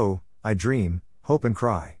 So, I dream, hope and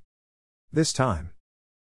cry. This time.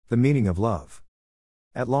 The meaning of love.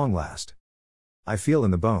 At long last. I feel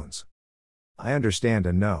in the bones. I understand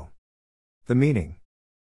and know. The meaning.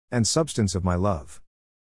 And substance of my love.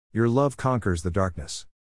 Your love conquers the darkness.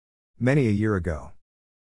 Many a year ago.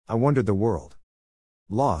 I wandered the world.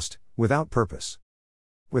 Lost, without purpose.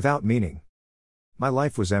 Without meaning. My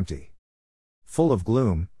life was empty. Full of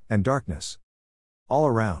gloom, and darkness. All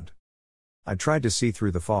around. I tried to see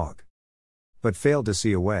through the fog. But failed to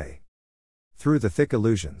see a way. Through the thick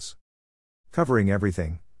illusions. Covering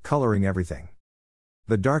everything, coloring everything.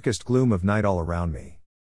 The darkest gloom of night all around me.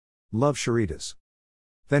 Love Sharitas.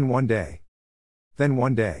 Then one day,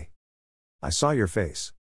 I saw your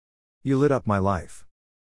face. You lit up my life.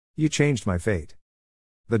 You changed my fate.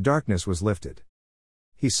 The darkness was lifted.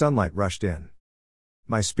 Sunlight rushed in.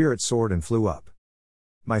 My spirit soared and flew up.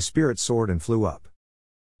 My spirit soared and flew up.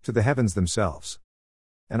 To the heavens themselves.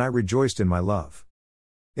 And I rejoiced in my love.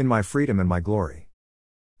 In my freedom and my glory.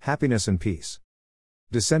 Happiness and peace.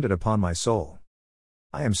 Descended upon my soul.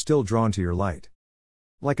 I am still drawn to your light.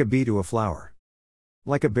 Like a bee to a flower.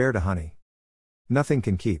 Like a bear to honey. Nothing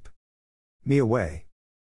can keep me away.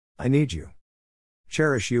 I need you.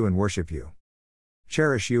 Cherish you and worship you.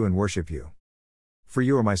 Cherish you and worship you. For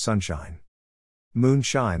you are my sunshine.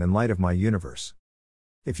 Moonshine and light of my universe.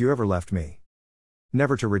 If you ever left me.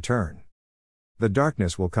 Never to return. The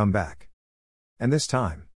darkness will come back. And this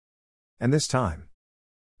time.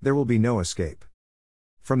 There will be no escape.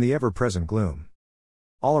 From the ever-present gloom.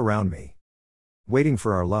 All around me. Waiting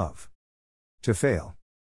for our love. To fail.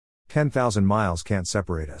 10,000 miles can't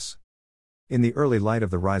separate us. In the early light of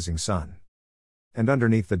the rising sun. And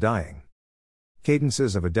underneath the dying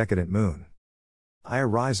cadences of a decadent moon. I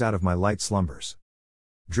arise out of my light slumbers.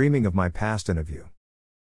 Dreaming of my past and of you.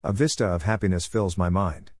 A vista of happiness fills my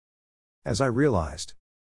mind. As I realized.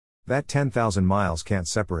 That 10,000 miles can't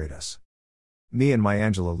separate us. Me and my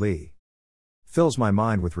Angela Lee. Fills my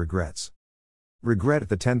mind with regrets. Regret at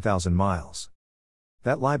the 10,000 miles.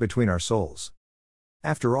 That lie between our souls.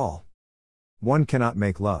 After all. One cannot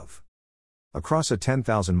make love. Across a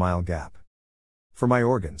 10,000 mile gap. For my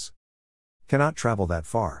organs. Cannot travel that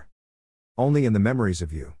far. Only in the memories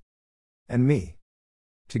of you. And me.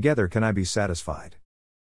 Together can I be satisfied.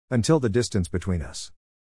 Until the distance between us.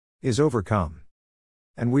 Is overcome.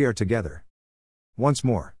 And we are together. Once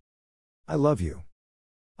more. I love you.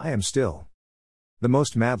 I am still. The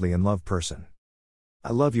most madly in love person.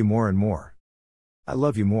 I love you more and more. I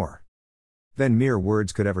love you more. Than mere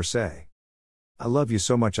words could ever say. I love you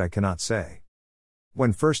so much I cannot say.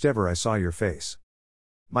 When first ever I saw your face.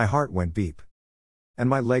 My heart went beep. And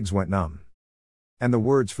my legs went numb. And the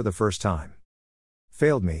words for the first time.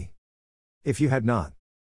 Failed me. If you had not.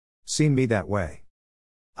 Seen me that way.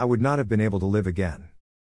 I would not have been able to live again.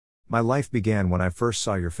 My life began when I first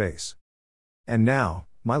saw your face. And now,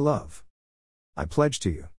 my love. I pledge to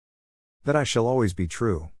you. That I shall always be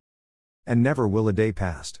true. And never will a day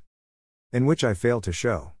past. In which I fail to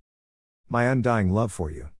show. My undying love for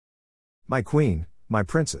you. My queen, my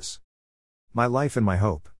princess. My life and my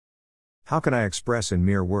hope. How can I express in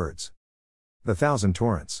mere words. The thousand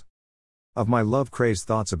torrents. Of my love-crazed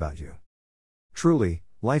thoughts about you. Truly,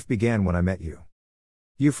 life began when I met you.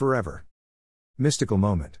 You forever. Mystical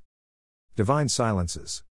moment. Divine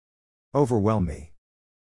silences. Overwhelm me.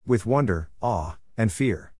 With wonder, awe, And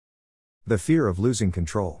fear. The fear of losing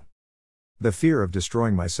control. The fear of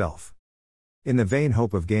destroying myself. In the vain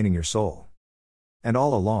hope of gaining your soul. And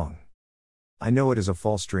all along, I know it is a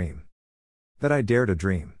false dream. That I dare to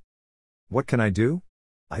dream. What can I do?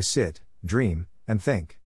 I sit, dream, and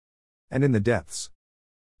think. And in the depths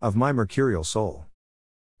of my mercurial soul,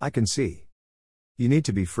 I can see. You need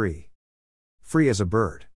to be free. Free as a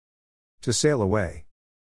bird. To sail away.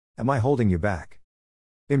 Am I holding you back?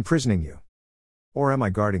 Imprisoning you? Or am I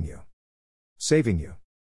guarding you? Saving you?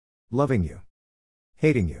 Loving you?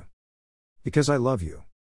 Hating you? Because I love you.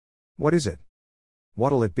 What is it?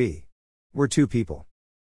 What'll it be? We're two people.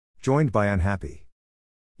 Joined by unhappy.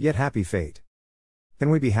 Yet happy fate. Can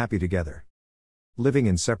we be happy together? Living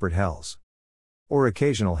in separate hells. Or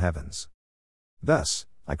occasional heavens. Thus,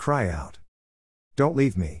 I cry out. Don't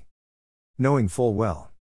leave me. Knowing full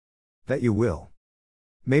well. That you will.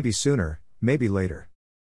 Maybe sooner, maybe later.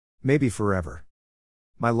 Maybe forever.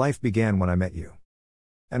 My life began when I met you.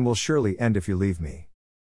 And will surely end if you leave me.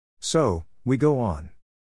 So, we go on.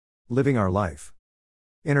 Living our life.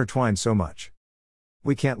 Intertwined so much.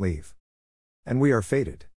 We can't leave. And we are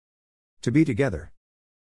fated. To be together.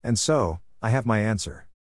 And so, I have my answer.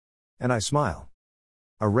 And I smile.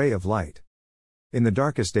 A ray of light. In the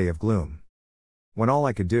darkest day of gloom. When all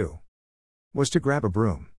I could do was to grab a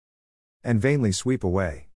broom. And vainly sweep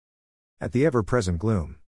away. At the ever-present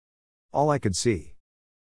gloom. All I could see.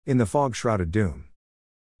 In the fog-shrouded doom.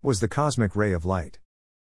 Was the cosmic ray of light.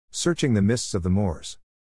 Searching the mists of the moors.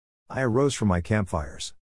 I arose from my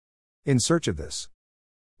campfires. In search of this.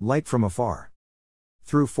 Light from afar.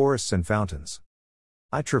 Through forests and fountains.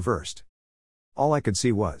 I traversed. All I could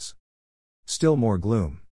see was. Still more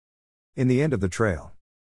gloom. In the end of the trail.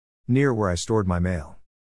 Near where I stored my mail.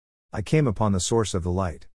 I came upon the source of the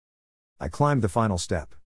light. I climbed the final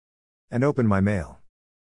step. And opened my mail.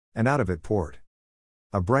 And out of it poured.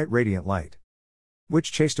 A bright radiant light.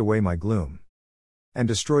 Which chased away my gloom. And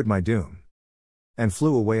destroyed my doom. And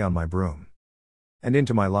flew away on my broom. And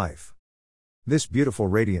into my life. This beautiful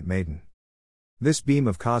radiant maiden. This beam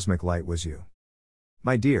of cosmic light was you.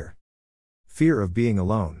 My dear. Fear of being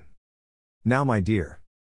alone. Now my dear.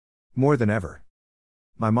 More than ever.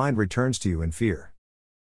 My mind returns to you in fear.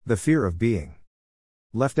 The fear of being.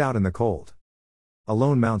 Left out in the cold.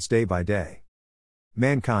 Alone mounts day by day.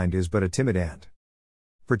 Mankind is but a timid ant.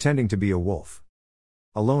 Pretending to be a wolf.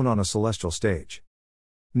 Alone on a celestial stage.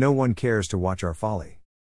 No one cares to watch our folly.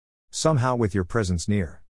 Somehow with your presence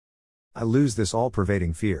near. I lose this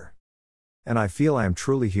all-pervading fear. And I feel I am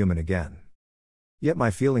truly human again. Yet my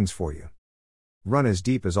feelings for you run as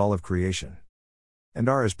deep as all of creation. And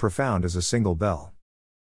are as profound as a single bell.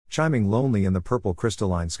 Chiming lonely in the purple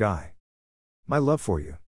crystalline sky. My love for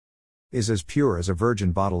you is as pure as a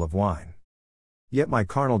virgin bottle of wine. Yet my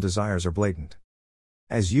carnal desires are blatant.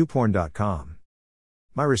 As youporn.com.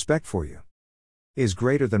 My respect for you is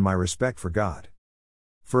greater than my respect for God.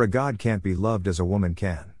 For a God can't be loved as a woman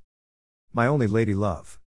can. My only lady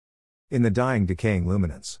love. In the dying decaying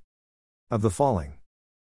luminance of the falling,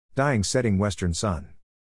 dying setting western sun.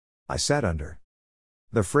 I sat under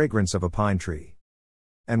the fragrance of a pine tree.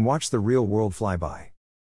 And watched the real world fly by.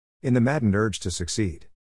 In the maddened urge to succeed.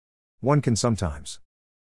 One can sometimes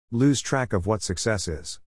lose track of what success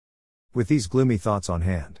is. With these gloomy thoughts on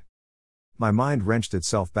hand. My mind wrenched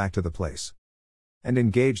itself back to the place. And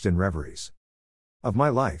engaged in reveries. Of my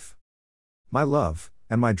life. My love,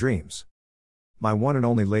 and my dreams. My one and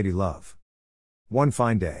only lady love. One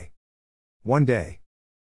fine day. One day.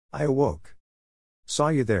 I awoke. Saw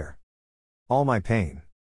you there. All my pain.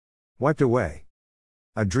 Wiped away.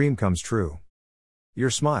 A dream comes true. Your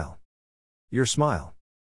smile. Your smile.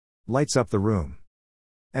 Lights up the room.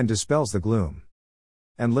 And dispels the gloom.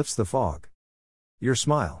 And lifts the fog. Your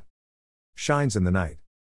smile. Shines in the night.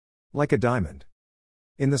 Like a diamond.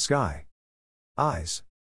 In the sky. Eyes.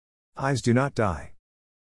 Eyes do not die.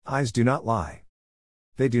 Eyes do not lie.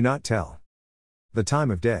 They do not tell the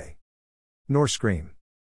time of day. Nor scream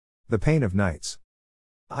the pain of nights.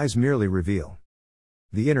 Eyes merely reveal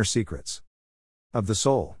the inner secrets of the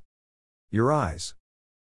soul. Your eyes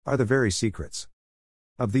are the very secrets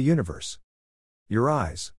of the universe. Your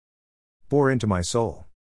eyes bore into my soul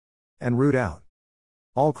and root out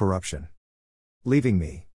all corruption, leaving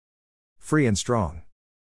me free and strong.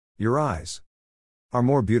 Your eyes are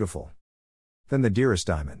more beautiful than the dearest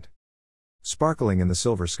diamond, sparkling in the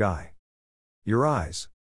silver sky. Your eyes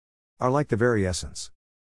are like the very essence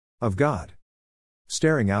of God,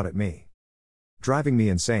 staring out at me, driving me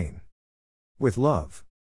insane with love.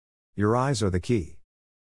 Your eyes are the key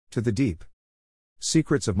to the deep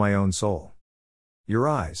secrets of my own soul. Your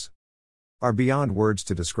eyes are beyond words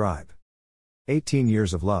to describe 18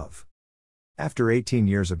 years of love. After 18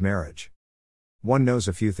 years of marriage, one knows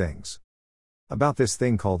a few things about this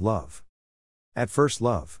thing called love. At first,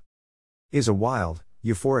 love is a wild,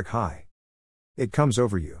 euphoric high. It comes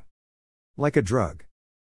over you like a drug.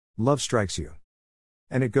 Love strikes you,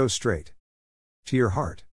 and it goes straight to your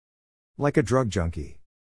heart. Like a drug junkie.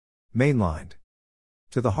 Mainlined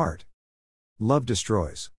to the heart. Love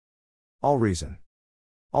destroys all reason,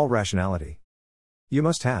 all rationality. You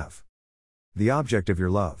must have the object of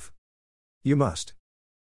your love. You must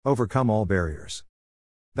overcome all barriers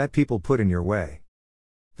that people put in your way.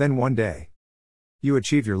 Then one day, you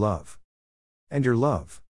achieve your love. And your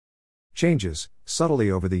love changes,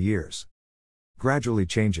 subtly over the years. Gradually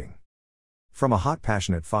changing from a hot,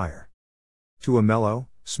 passionate fire to a mellow,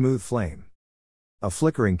 smooth flame. A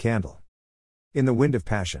flickering candle in the wind of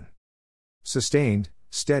passion. Sustained,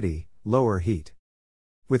 steady, lower heat.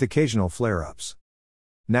 With occasional flare-ups.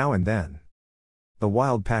 Now and then. The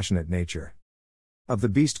wild, passionate nature of the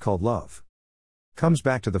beast called love comes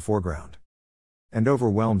back to the foreground and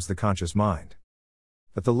overwhelms the conscious mind.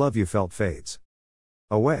 But the love you felt fades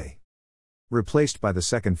away, replaced by the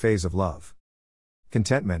second phase of love.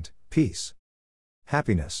 Contentment, peace,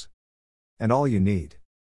 happiness. And all you need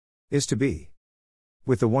is to be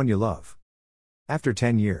with the one you love. After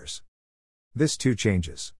 10 years, this too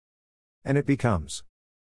changes. And it becomes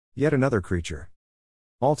yet another creature.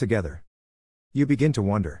 Altogether, you begin to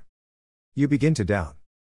wonder. You begin to doubt.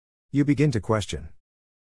 You begin to question.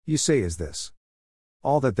 You say, is this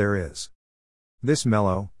all that there is? This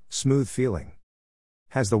mellow, smooth feeling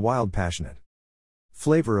has the wild, passionate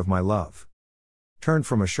flavor of my love turned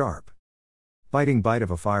from a sharp, biting bite of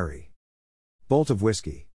a fiery bolt of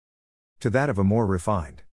whiskey to that of a more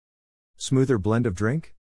refined, smoother blend of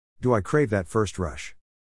drink? Do I crave that first rush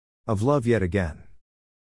of love yet again?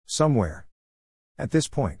 Somewhere at this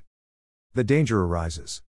point, the danger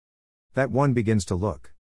arises that one begins to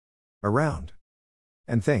look around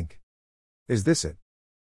and think, is this it?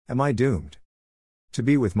 Am I doomed to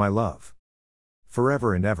be with my love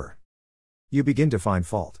forever and ever? You begin to find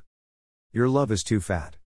fault. Your love is too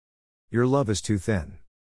fat. Your love is too thin.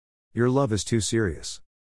 Your love is too serious.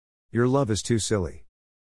 Your love is too silly.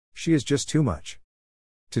 She is just too much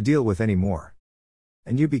to deal with anymore.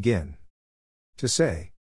 And you begin to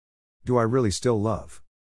say, do I really still love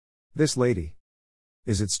this lady?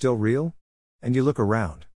 Is it still real? And you look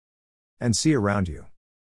around and see around you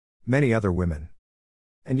many other women.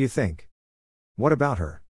 And you think, what about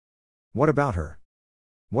her? What about her?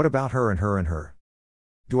 What about her and her and her?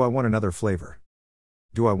 Do I want another flavor?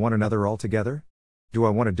 Do I want another altogether? Do I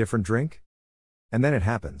want a different drink? And then it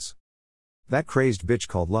happens. That crazed bitch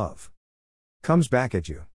called love comes back at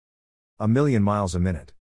you 1,000,000 miles a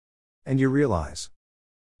minute. And you realize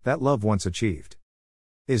that love once achieved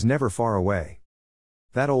is never far away.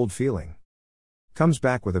 That old feeling comes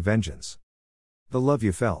back with a vengeance. The love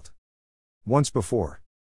you felt once before.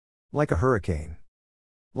 Like a hurricane.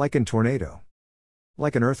 Like a tornado.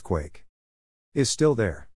 Like an earthquake. Is still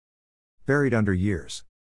there. Buried under years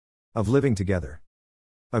of living together.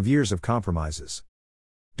 Of years of compromises.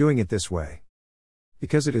 Doing it this way.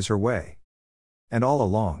 Because it is her way. And all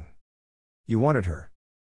along, you wanted her.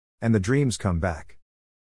 And the dreams come back.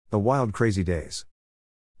 The wild, crazy days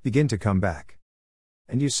begin to come back.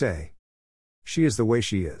 And you say, she is the way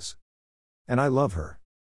she is. And I love her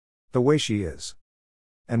the way she is.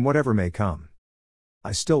 And whatever may come,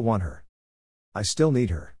 I still want her. I still need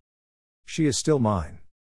her. She is still mine.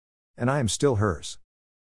 And I am still hers.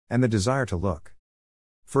 And the desire to look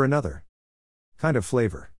for another kind of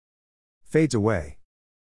flavor fades away,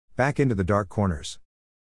 back into the dark corners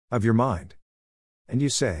of your mind. And you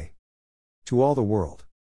say, to all the world,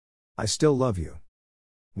 I still love you.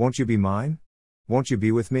 Won't you be mine? Won't you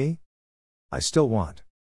be with me? I still want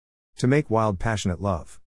to make wild, passionate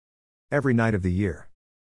love every night of the year.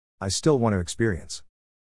 I still want to experience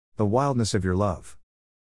the wildness of your love.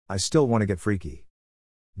 I still want to get freaky,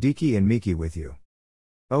 deaky and meeky with you.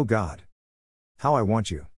 Oh God, how I want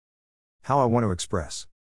you. How I want to express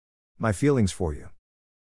my feelings for you.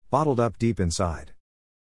 Bottled up deep inside.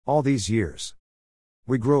 All these years,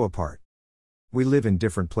 we grow apart. We live in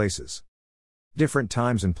different places. Different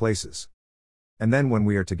times and places. And then when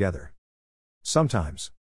we are together,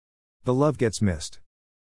 sometimes the love gets missed.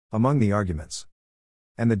 Among the arguments.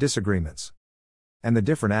 And the disagreements. And the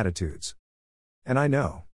different attitudes. And I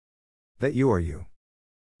know that you are you.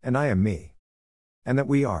 And I am me. And that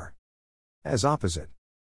we are as opposite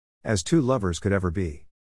as two lovers could ever be.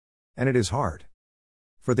 And it is hard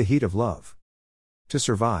for the heat of love to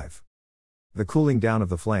survive the cooling down of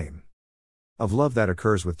the flame of love that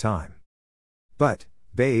occurs with time. But,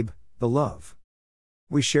 babe, The love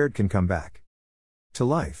we shared can come back to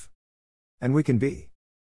life. And we can be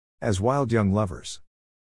as wild young lovers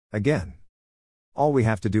again. All we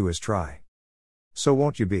have to do is try. So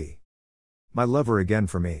won't you be my lover again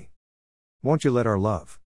for me? Won't you let our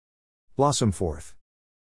love blossom forth?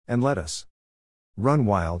 And let us run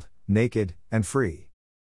wild, naked, and free.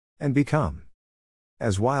 And become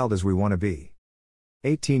as wild as we want to be.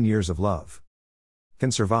 18 years of love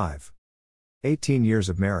can survive. 18 years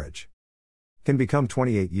of marriage can become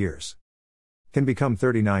 28 years. Can become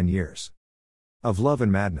 39 years of love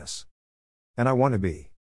and madness. And I want to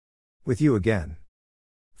be with you again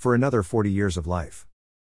for another 40 years of life.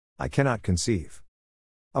 I cannot conceive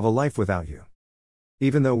of a life without you.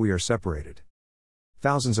 Even though we are separated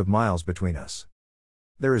thousands of miles between us,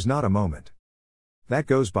 there is not a moment that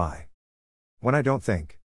goes by when I don't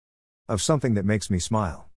think of something that makes me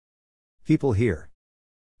smile. People here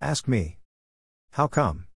ask me, how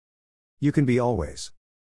come you can be always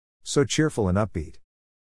so cheerful and upbeat?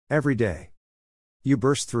 Every day you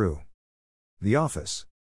burst through the office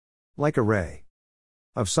like a ray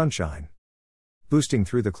of sunshine, boosting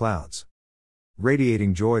through the clouds,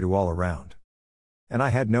 radiating joy to all around. And I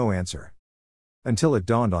had no answer until it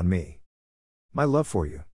dawned on me. My love for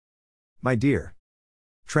you, my dear,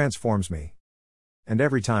 transforms me. And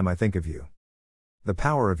every time I think of you, the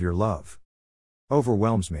power of your love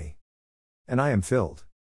overwhelms me. And I am filled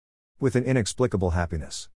with an inexplicable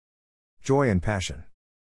happiness, joy and passion.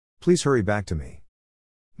 Please hurry back to me,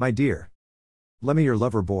 my dear. Let me your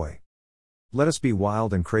lover boy. Let us be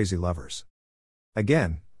wild and crazy lovers.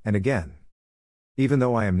 Again, and again. Even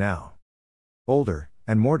though I am now older,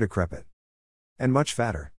 and more decrepit, and much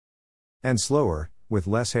fatter, and slower, with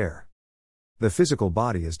less hair. The physical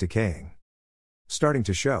body is decaying, starting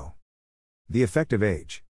to show the effect of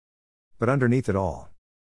age. But underneath it all,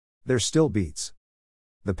 there still beats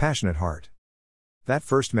the passionate heart that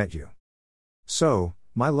first met you. So,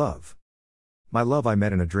 my love, I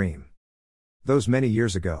met in a dream those many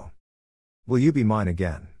years ago. Will you be mine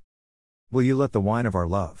again? Will you let the wine of our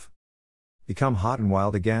love become hot and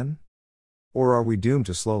wild again? Or are we doomed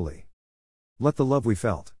to slowly let the love we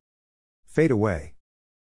felt fade away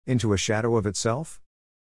into a shadow of itself?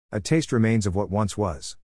 A taste remains of what once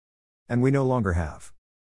was, and we no longer have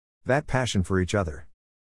that passion for each other,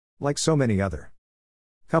 like so many other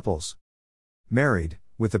couples married,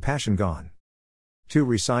 with the passion gone, too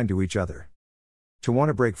resigned to each other, to want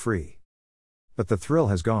to break free. But the thrill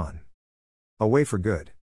has gone away for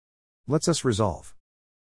good. Let's us resolve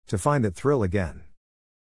to find that thrill again.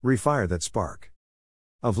 Refire that spark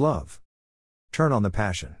of love. Turn on the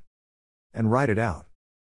passion and ride it out.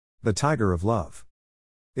 The tiger of love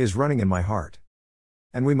is running in my heart,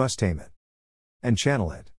 and we must tame it and channel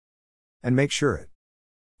it and make sure it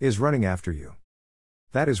is running after you.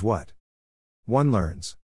 That is what one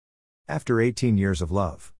learns after 18 years of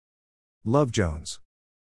love. Love Jones.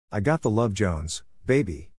 I got the Love Jones,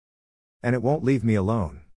 baby. And it won't leave me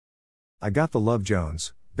alone. I got the Love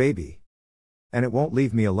Jones, baby. And it won't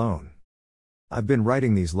leave me alone. I've been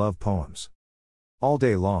writing these love poems all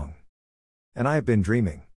day long. And I have been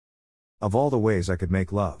dreaming of all the ways I could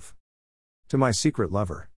make love to my secret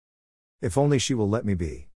lover. If only she will let me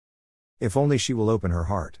be. If only she will open her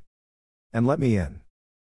heart and let me in.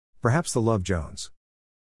 Perhaps the Love Jones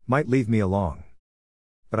might leave me along.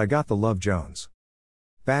 But I got the Love Jones.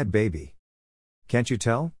 Bad baby. Can't you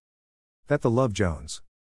tell that the Love Jones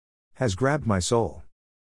has grabbed my soul,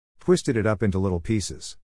 twisted it up into little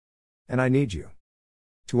pieces? And I need you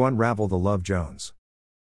to unravel the Love Jones.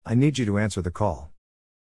 I need you to answer the call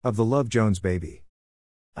of the Love Jones, baby.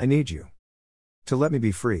 I need you to let me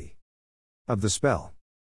be free of the spell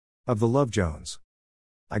of the Love Jones.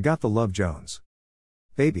 I got the Love Jones,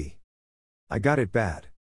 baby. I got it bad.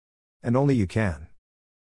 And only you can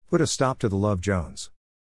put a stop to the Love Jones,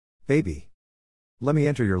 baby. Let me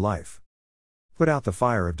enter your life. Put out the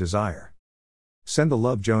fire of desire. Send the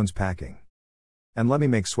Love Jones packing. And let me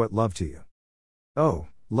make sweat love to you. Oh,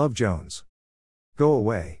 Love Jones. Go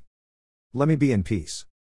away. Let me be in peace.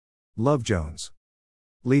 Love Jones.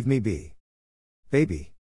 Leave me be.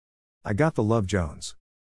 Baby. I got the Love Jones.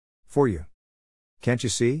 For you. Can't you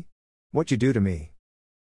see what you do to me?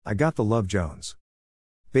 I got the Love Jones,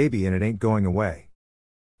 baby, and it ain't going away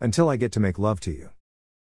until I get to make love to you.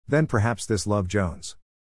 Then perhaps this Love Jones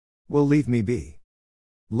will leave me be.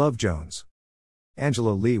 Love Jones.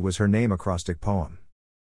 Angela Lee was her name. Acrostic poem.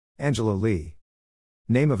 Angela Lee.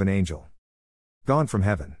 Name of an angel. Gone from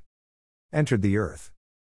heaven. Entered the earth.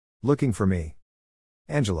 Looking for me.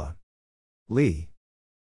 Angela Lee.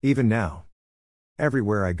 Even now.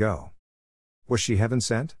 Everywhere I go. Was she heaven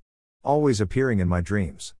sent? Always appearing in my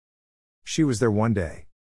dreams. She was there one day.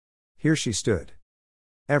 Here she stood.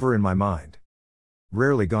 Ever in my mind.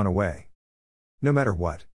 Rarely gone away. No matter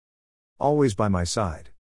what. Always by my side.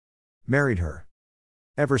 Married her.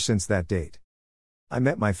 Ever since that date. I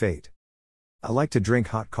met my fate. I like to drink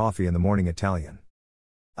hot coffee in the morning Italian.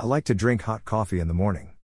 I like to drink hot coffee in the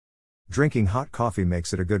morning. Drinking hot coffee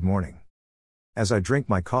makes it a good morning. As I drink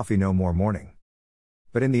my coffee no more morning.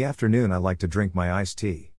 But in the afternoon I like to drink my iced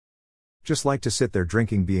tea. Just like to sit there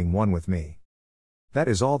drinking being one with me. That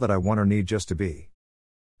is all that I want or need just to be.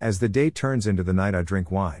 As the day turns into the night I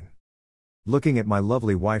drink wine. Looking at my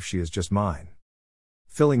lovely wife she is just mine.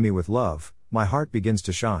 Filling me with love, my heart begins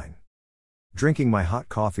to shine. Drinking my hot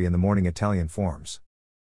coffee in the morning Italian forms.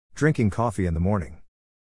 Drinking coffee in the morning.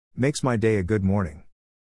 Makes my day a good morning.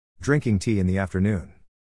 Drinking tea in the afternoon.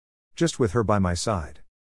 Just with her by my side.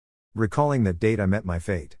 Recalling that date I met my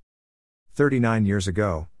fate. 39 years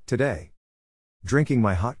ago, today. Drinking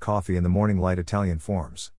my hot coffee in the morning light Italian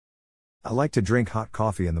forms. I like to drink hot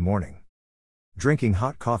coffee in the morning. Drinking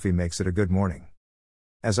hot coffee makes it a good morning.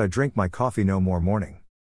 As I drink my coffee no more morning.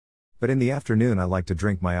 But in the afternoon I like to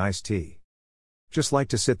drink my iced tea. Just like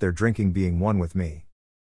to sit there drinking being one with me.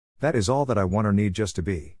 That is all that I want or need just to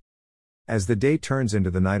be. As the day turns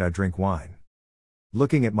into the night I drink wine.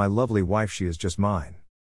 Looking at my lovely wife she is just mine.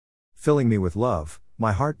 Filling me with love,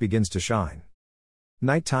 my heart begins to shine.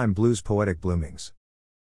 Nighttime blues poetic bloomings.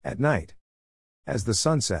 At night. As the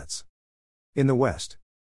sun sets. In the west.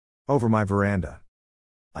 Over my veranda.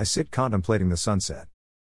 I sit contemplating the sunset.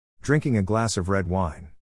 Drinking a glass of red wine.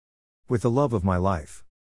 With the love of my life.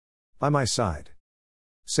 By my side.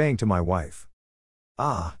 Saying to my wife.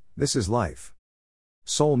 Ah, this is life.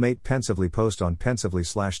 Soulmate pensively post on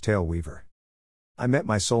pensively/tail weaver. I met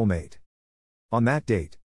my soulmate. On that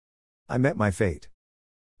date. I met my fate.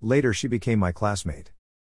 Later she became my classmate.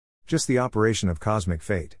 Just the operation of cosmic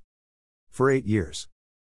fate. For 8 years.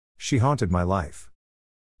 She haunted my life.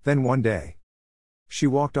 Then one day. She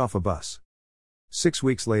walked off a bus. 6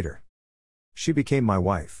 weeks later. She became my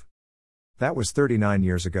wife. That was 39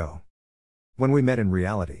 years ago. When we met in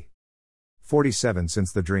reality. 47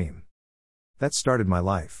 since the dream. That started my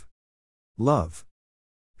life. Love.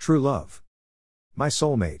 True love. My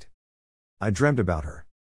soulmate. I dreamt about her.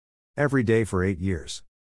 Every day for 8 years.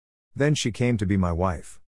 Then she came to be my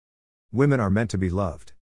wife. Women are meant to be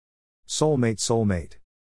loved. Soulmate, soulmate.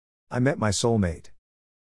 I met my soulmate.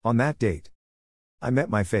 On that date. I met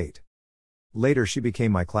my fate. Later she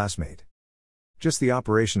became my classmate. Just the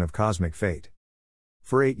operation of cosmic fate.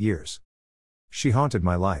 For 8 years. She haunted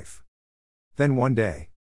my life. Then one day.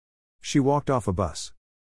 She walked off a bus.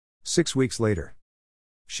 6 weeks later.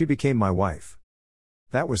 She became my wife.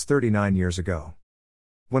 That was 39 years ago.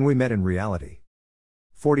 When we met in reality.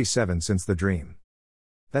 47 since the dream.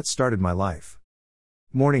 That started my life.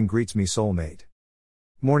 Morning greets me soulmate.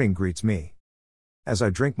 Morning greets me. As I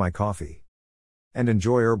drink my coffee. And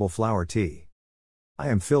enjoy herbal flower tea. I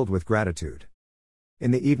am filled with gratitude.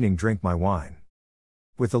 In the evening drink my wine.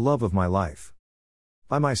 With the love of my life.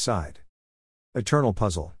 By my side. Eternal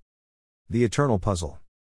puzzle. The eternal puzzle.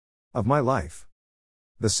 Of my life.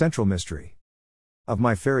 The central mystery. Of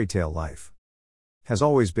my fairy tale life. Has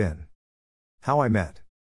always been. How I met.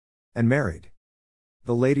 And married.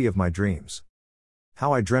 The lady of my dreams.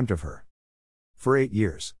 How I dreamt of her. For 8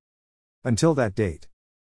 years. Until that date.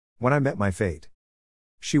 When I met my fate.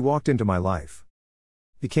 She walked into my life.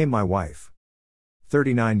 Became my wife.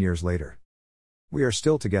 39 years later. We are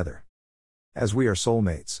still together. As we are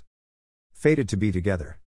soulmates. Fated to be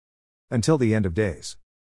together. Until the end of days.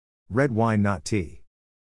 Red wine not tea.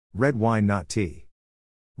 Red wine not tea.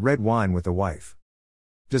 Red wine with a wife.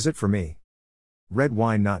 Does it for me. Red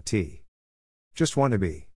wine not tea. Just want to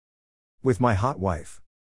be. With my hot wife.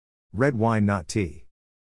 Red wine not tea.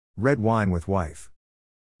 Red wine with wife.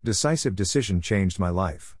 Decisive decision changed my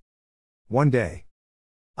life. One day.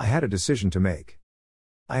 I had a decision to make.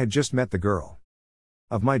 I had just met the girl.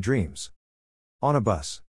 Of my dreams. On a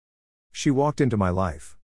bus. She walked into my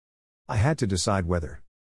life. I had to decide whether.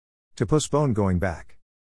 To postpone going back.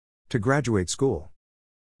 To graduate school.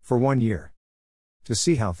 For 1 year. To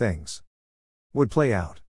see how things. Would play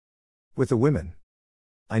out. With the women.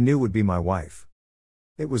 I knew would be my wife.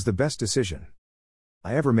 It was the best decision.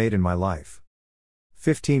 I ever made in my life.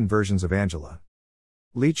 15 versions of Angela.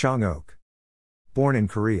 Lee Chang-ok. Born in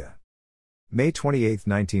Korea. May 28,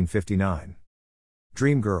 1959.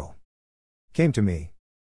 Dream girl. Came to me.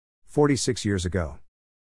 46 years ago.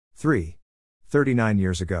 39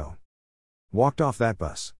 years ago. Walked off that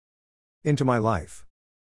bus. Into my life.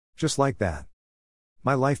 Just like that.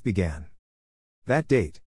 My life began. That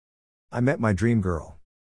date. I met my dream girl.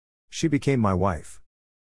 She became my wife.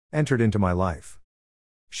 entered into my life.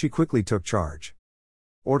 She quickly took charge.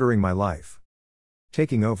 Ordering my life.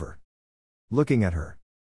 Taking over. Looking at her.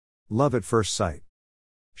 Love at first sight.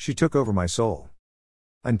 She took over my soul.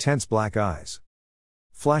 Intense black eyes.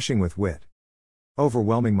 Flashing with wit.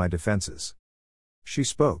 Overwhelming my defenses. She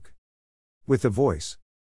spoke. With the voice.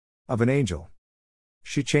 Of an angel.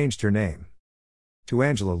 She changed her name. To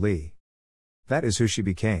Angela Lee. That is who she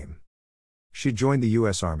became. She joined the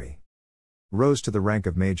U.S. Army. Rose to the rank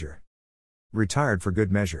of major. Retired for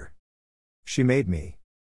good measure. She made me.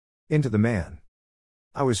 Into the man.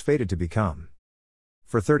 I was fated to become.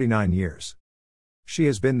 For 39 years. She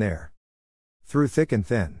has been there. Through thick and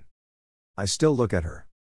thin. I still look at her.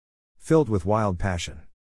 Filled with wild passion.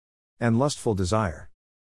 And lustful desire.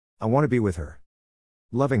 I want to be with her.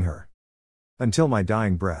 Loving her. Until my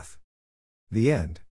dying breath. The end.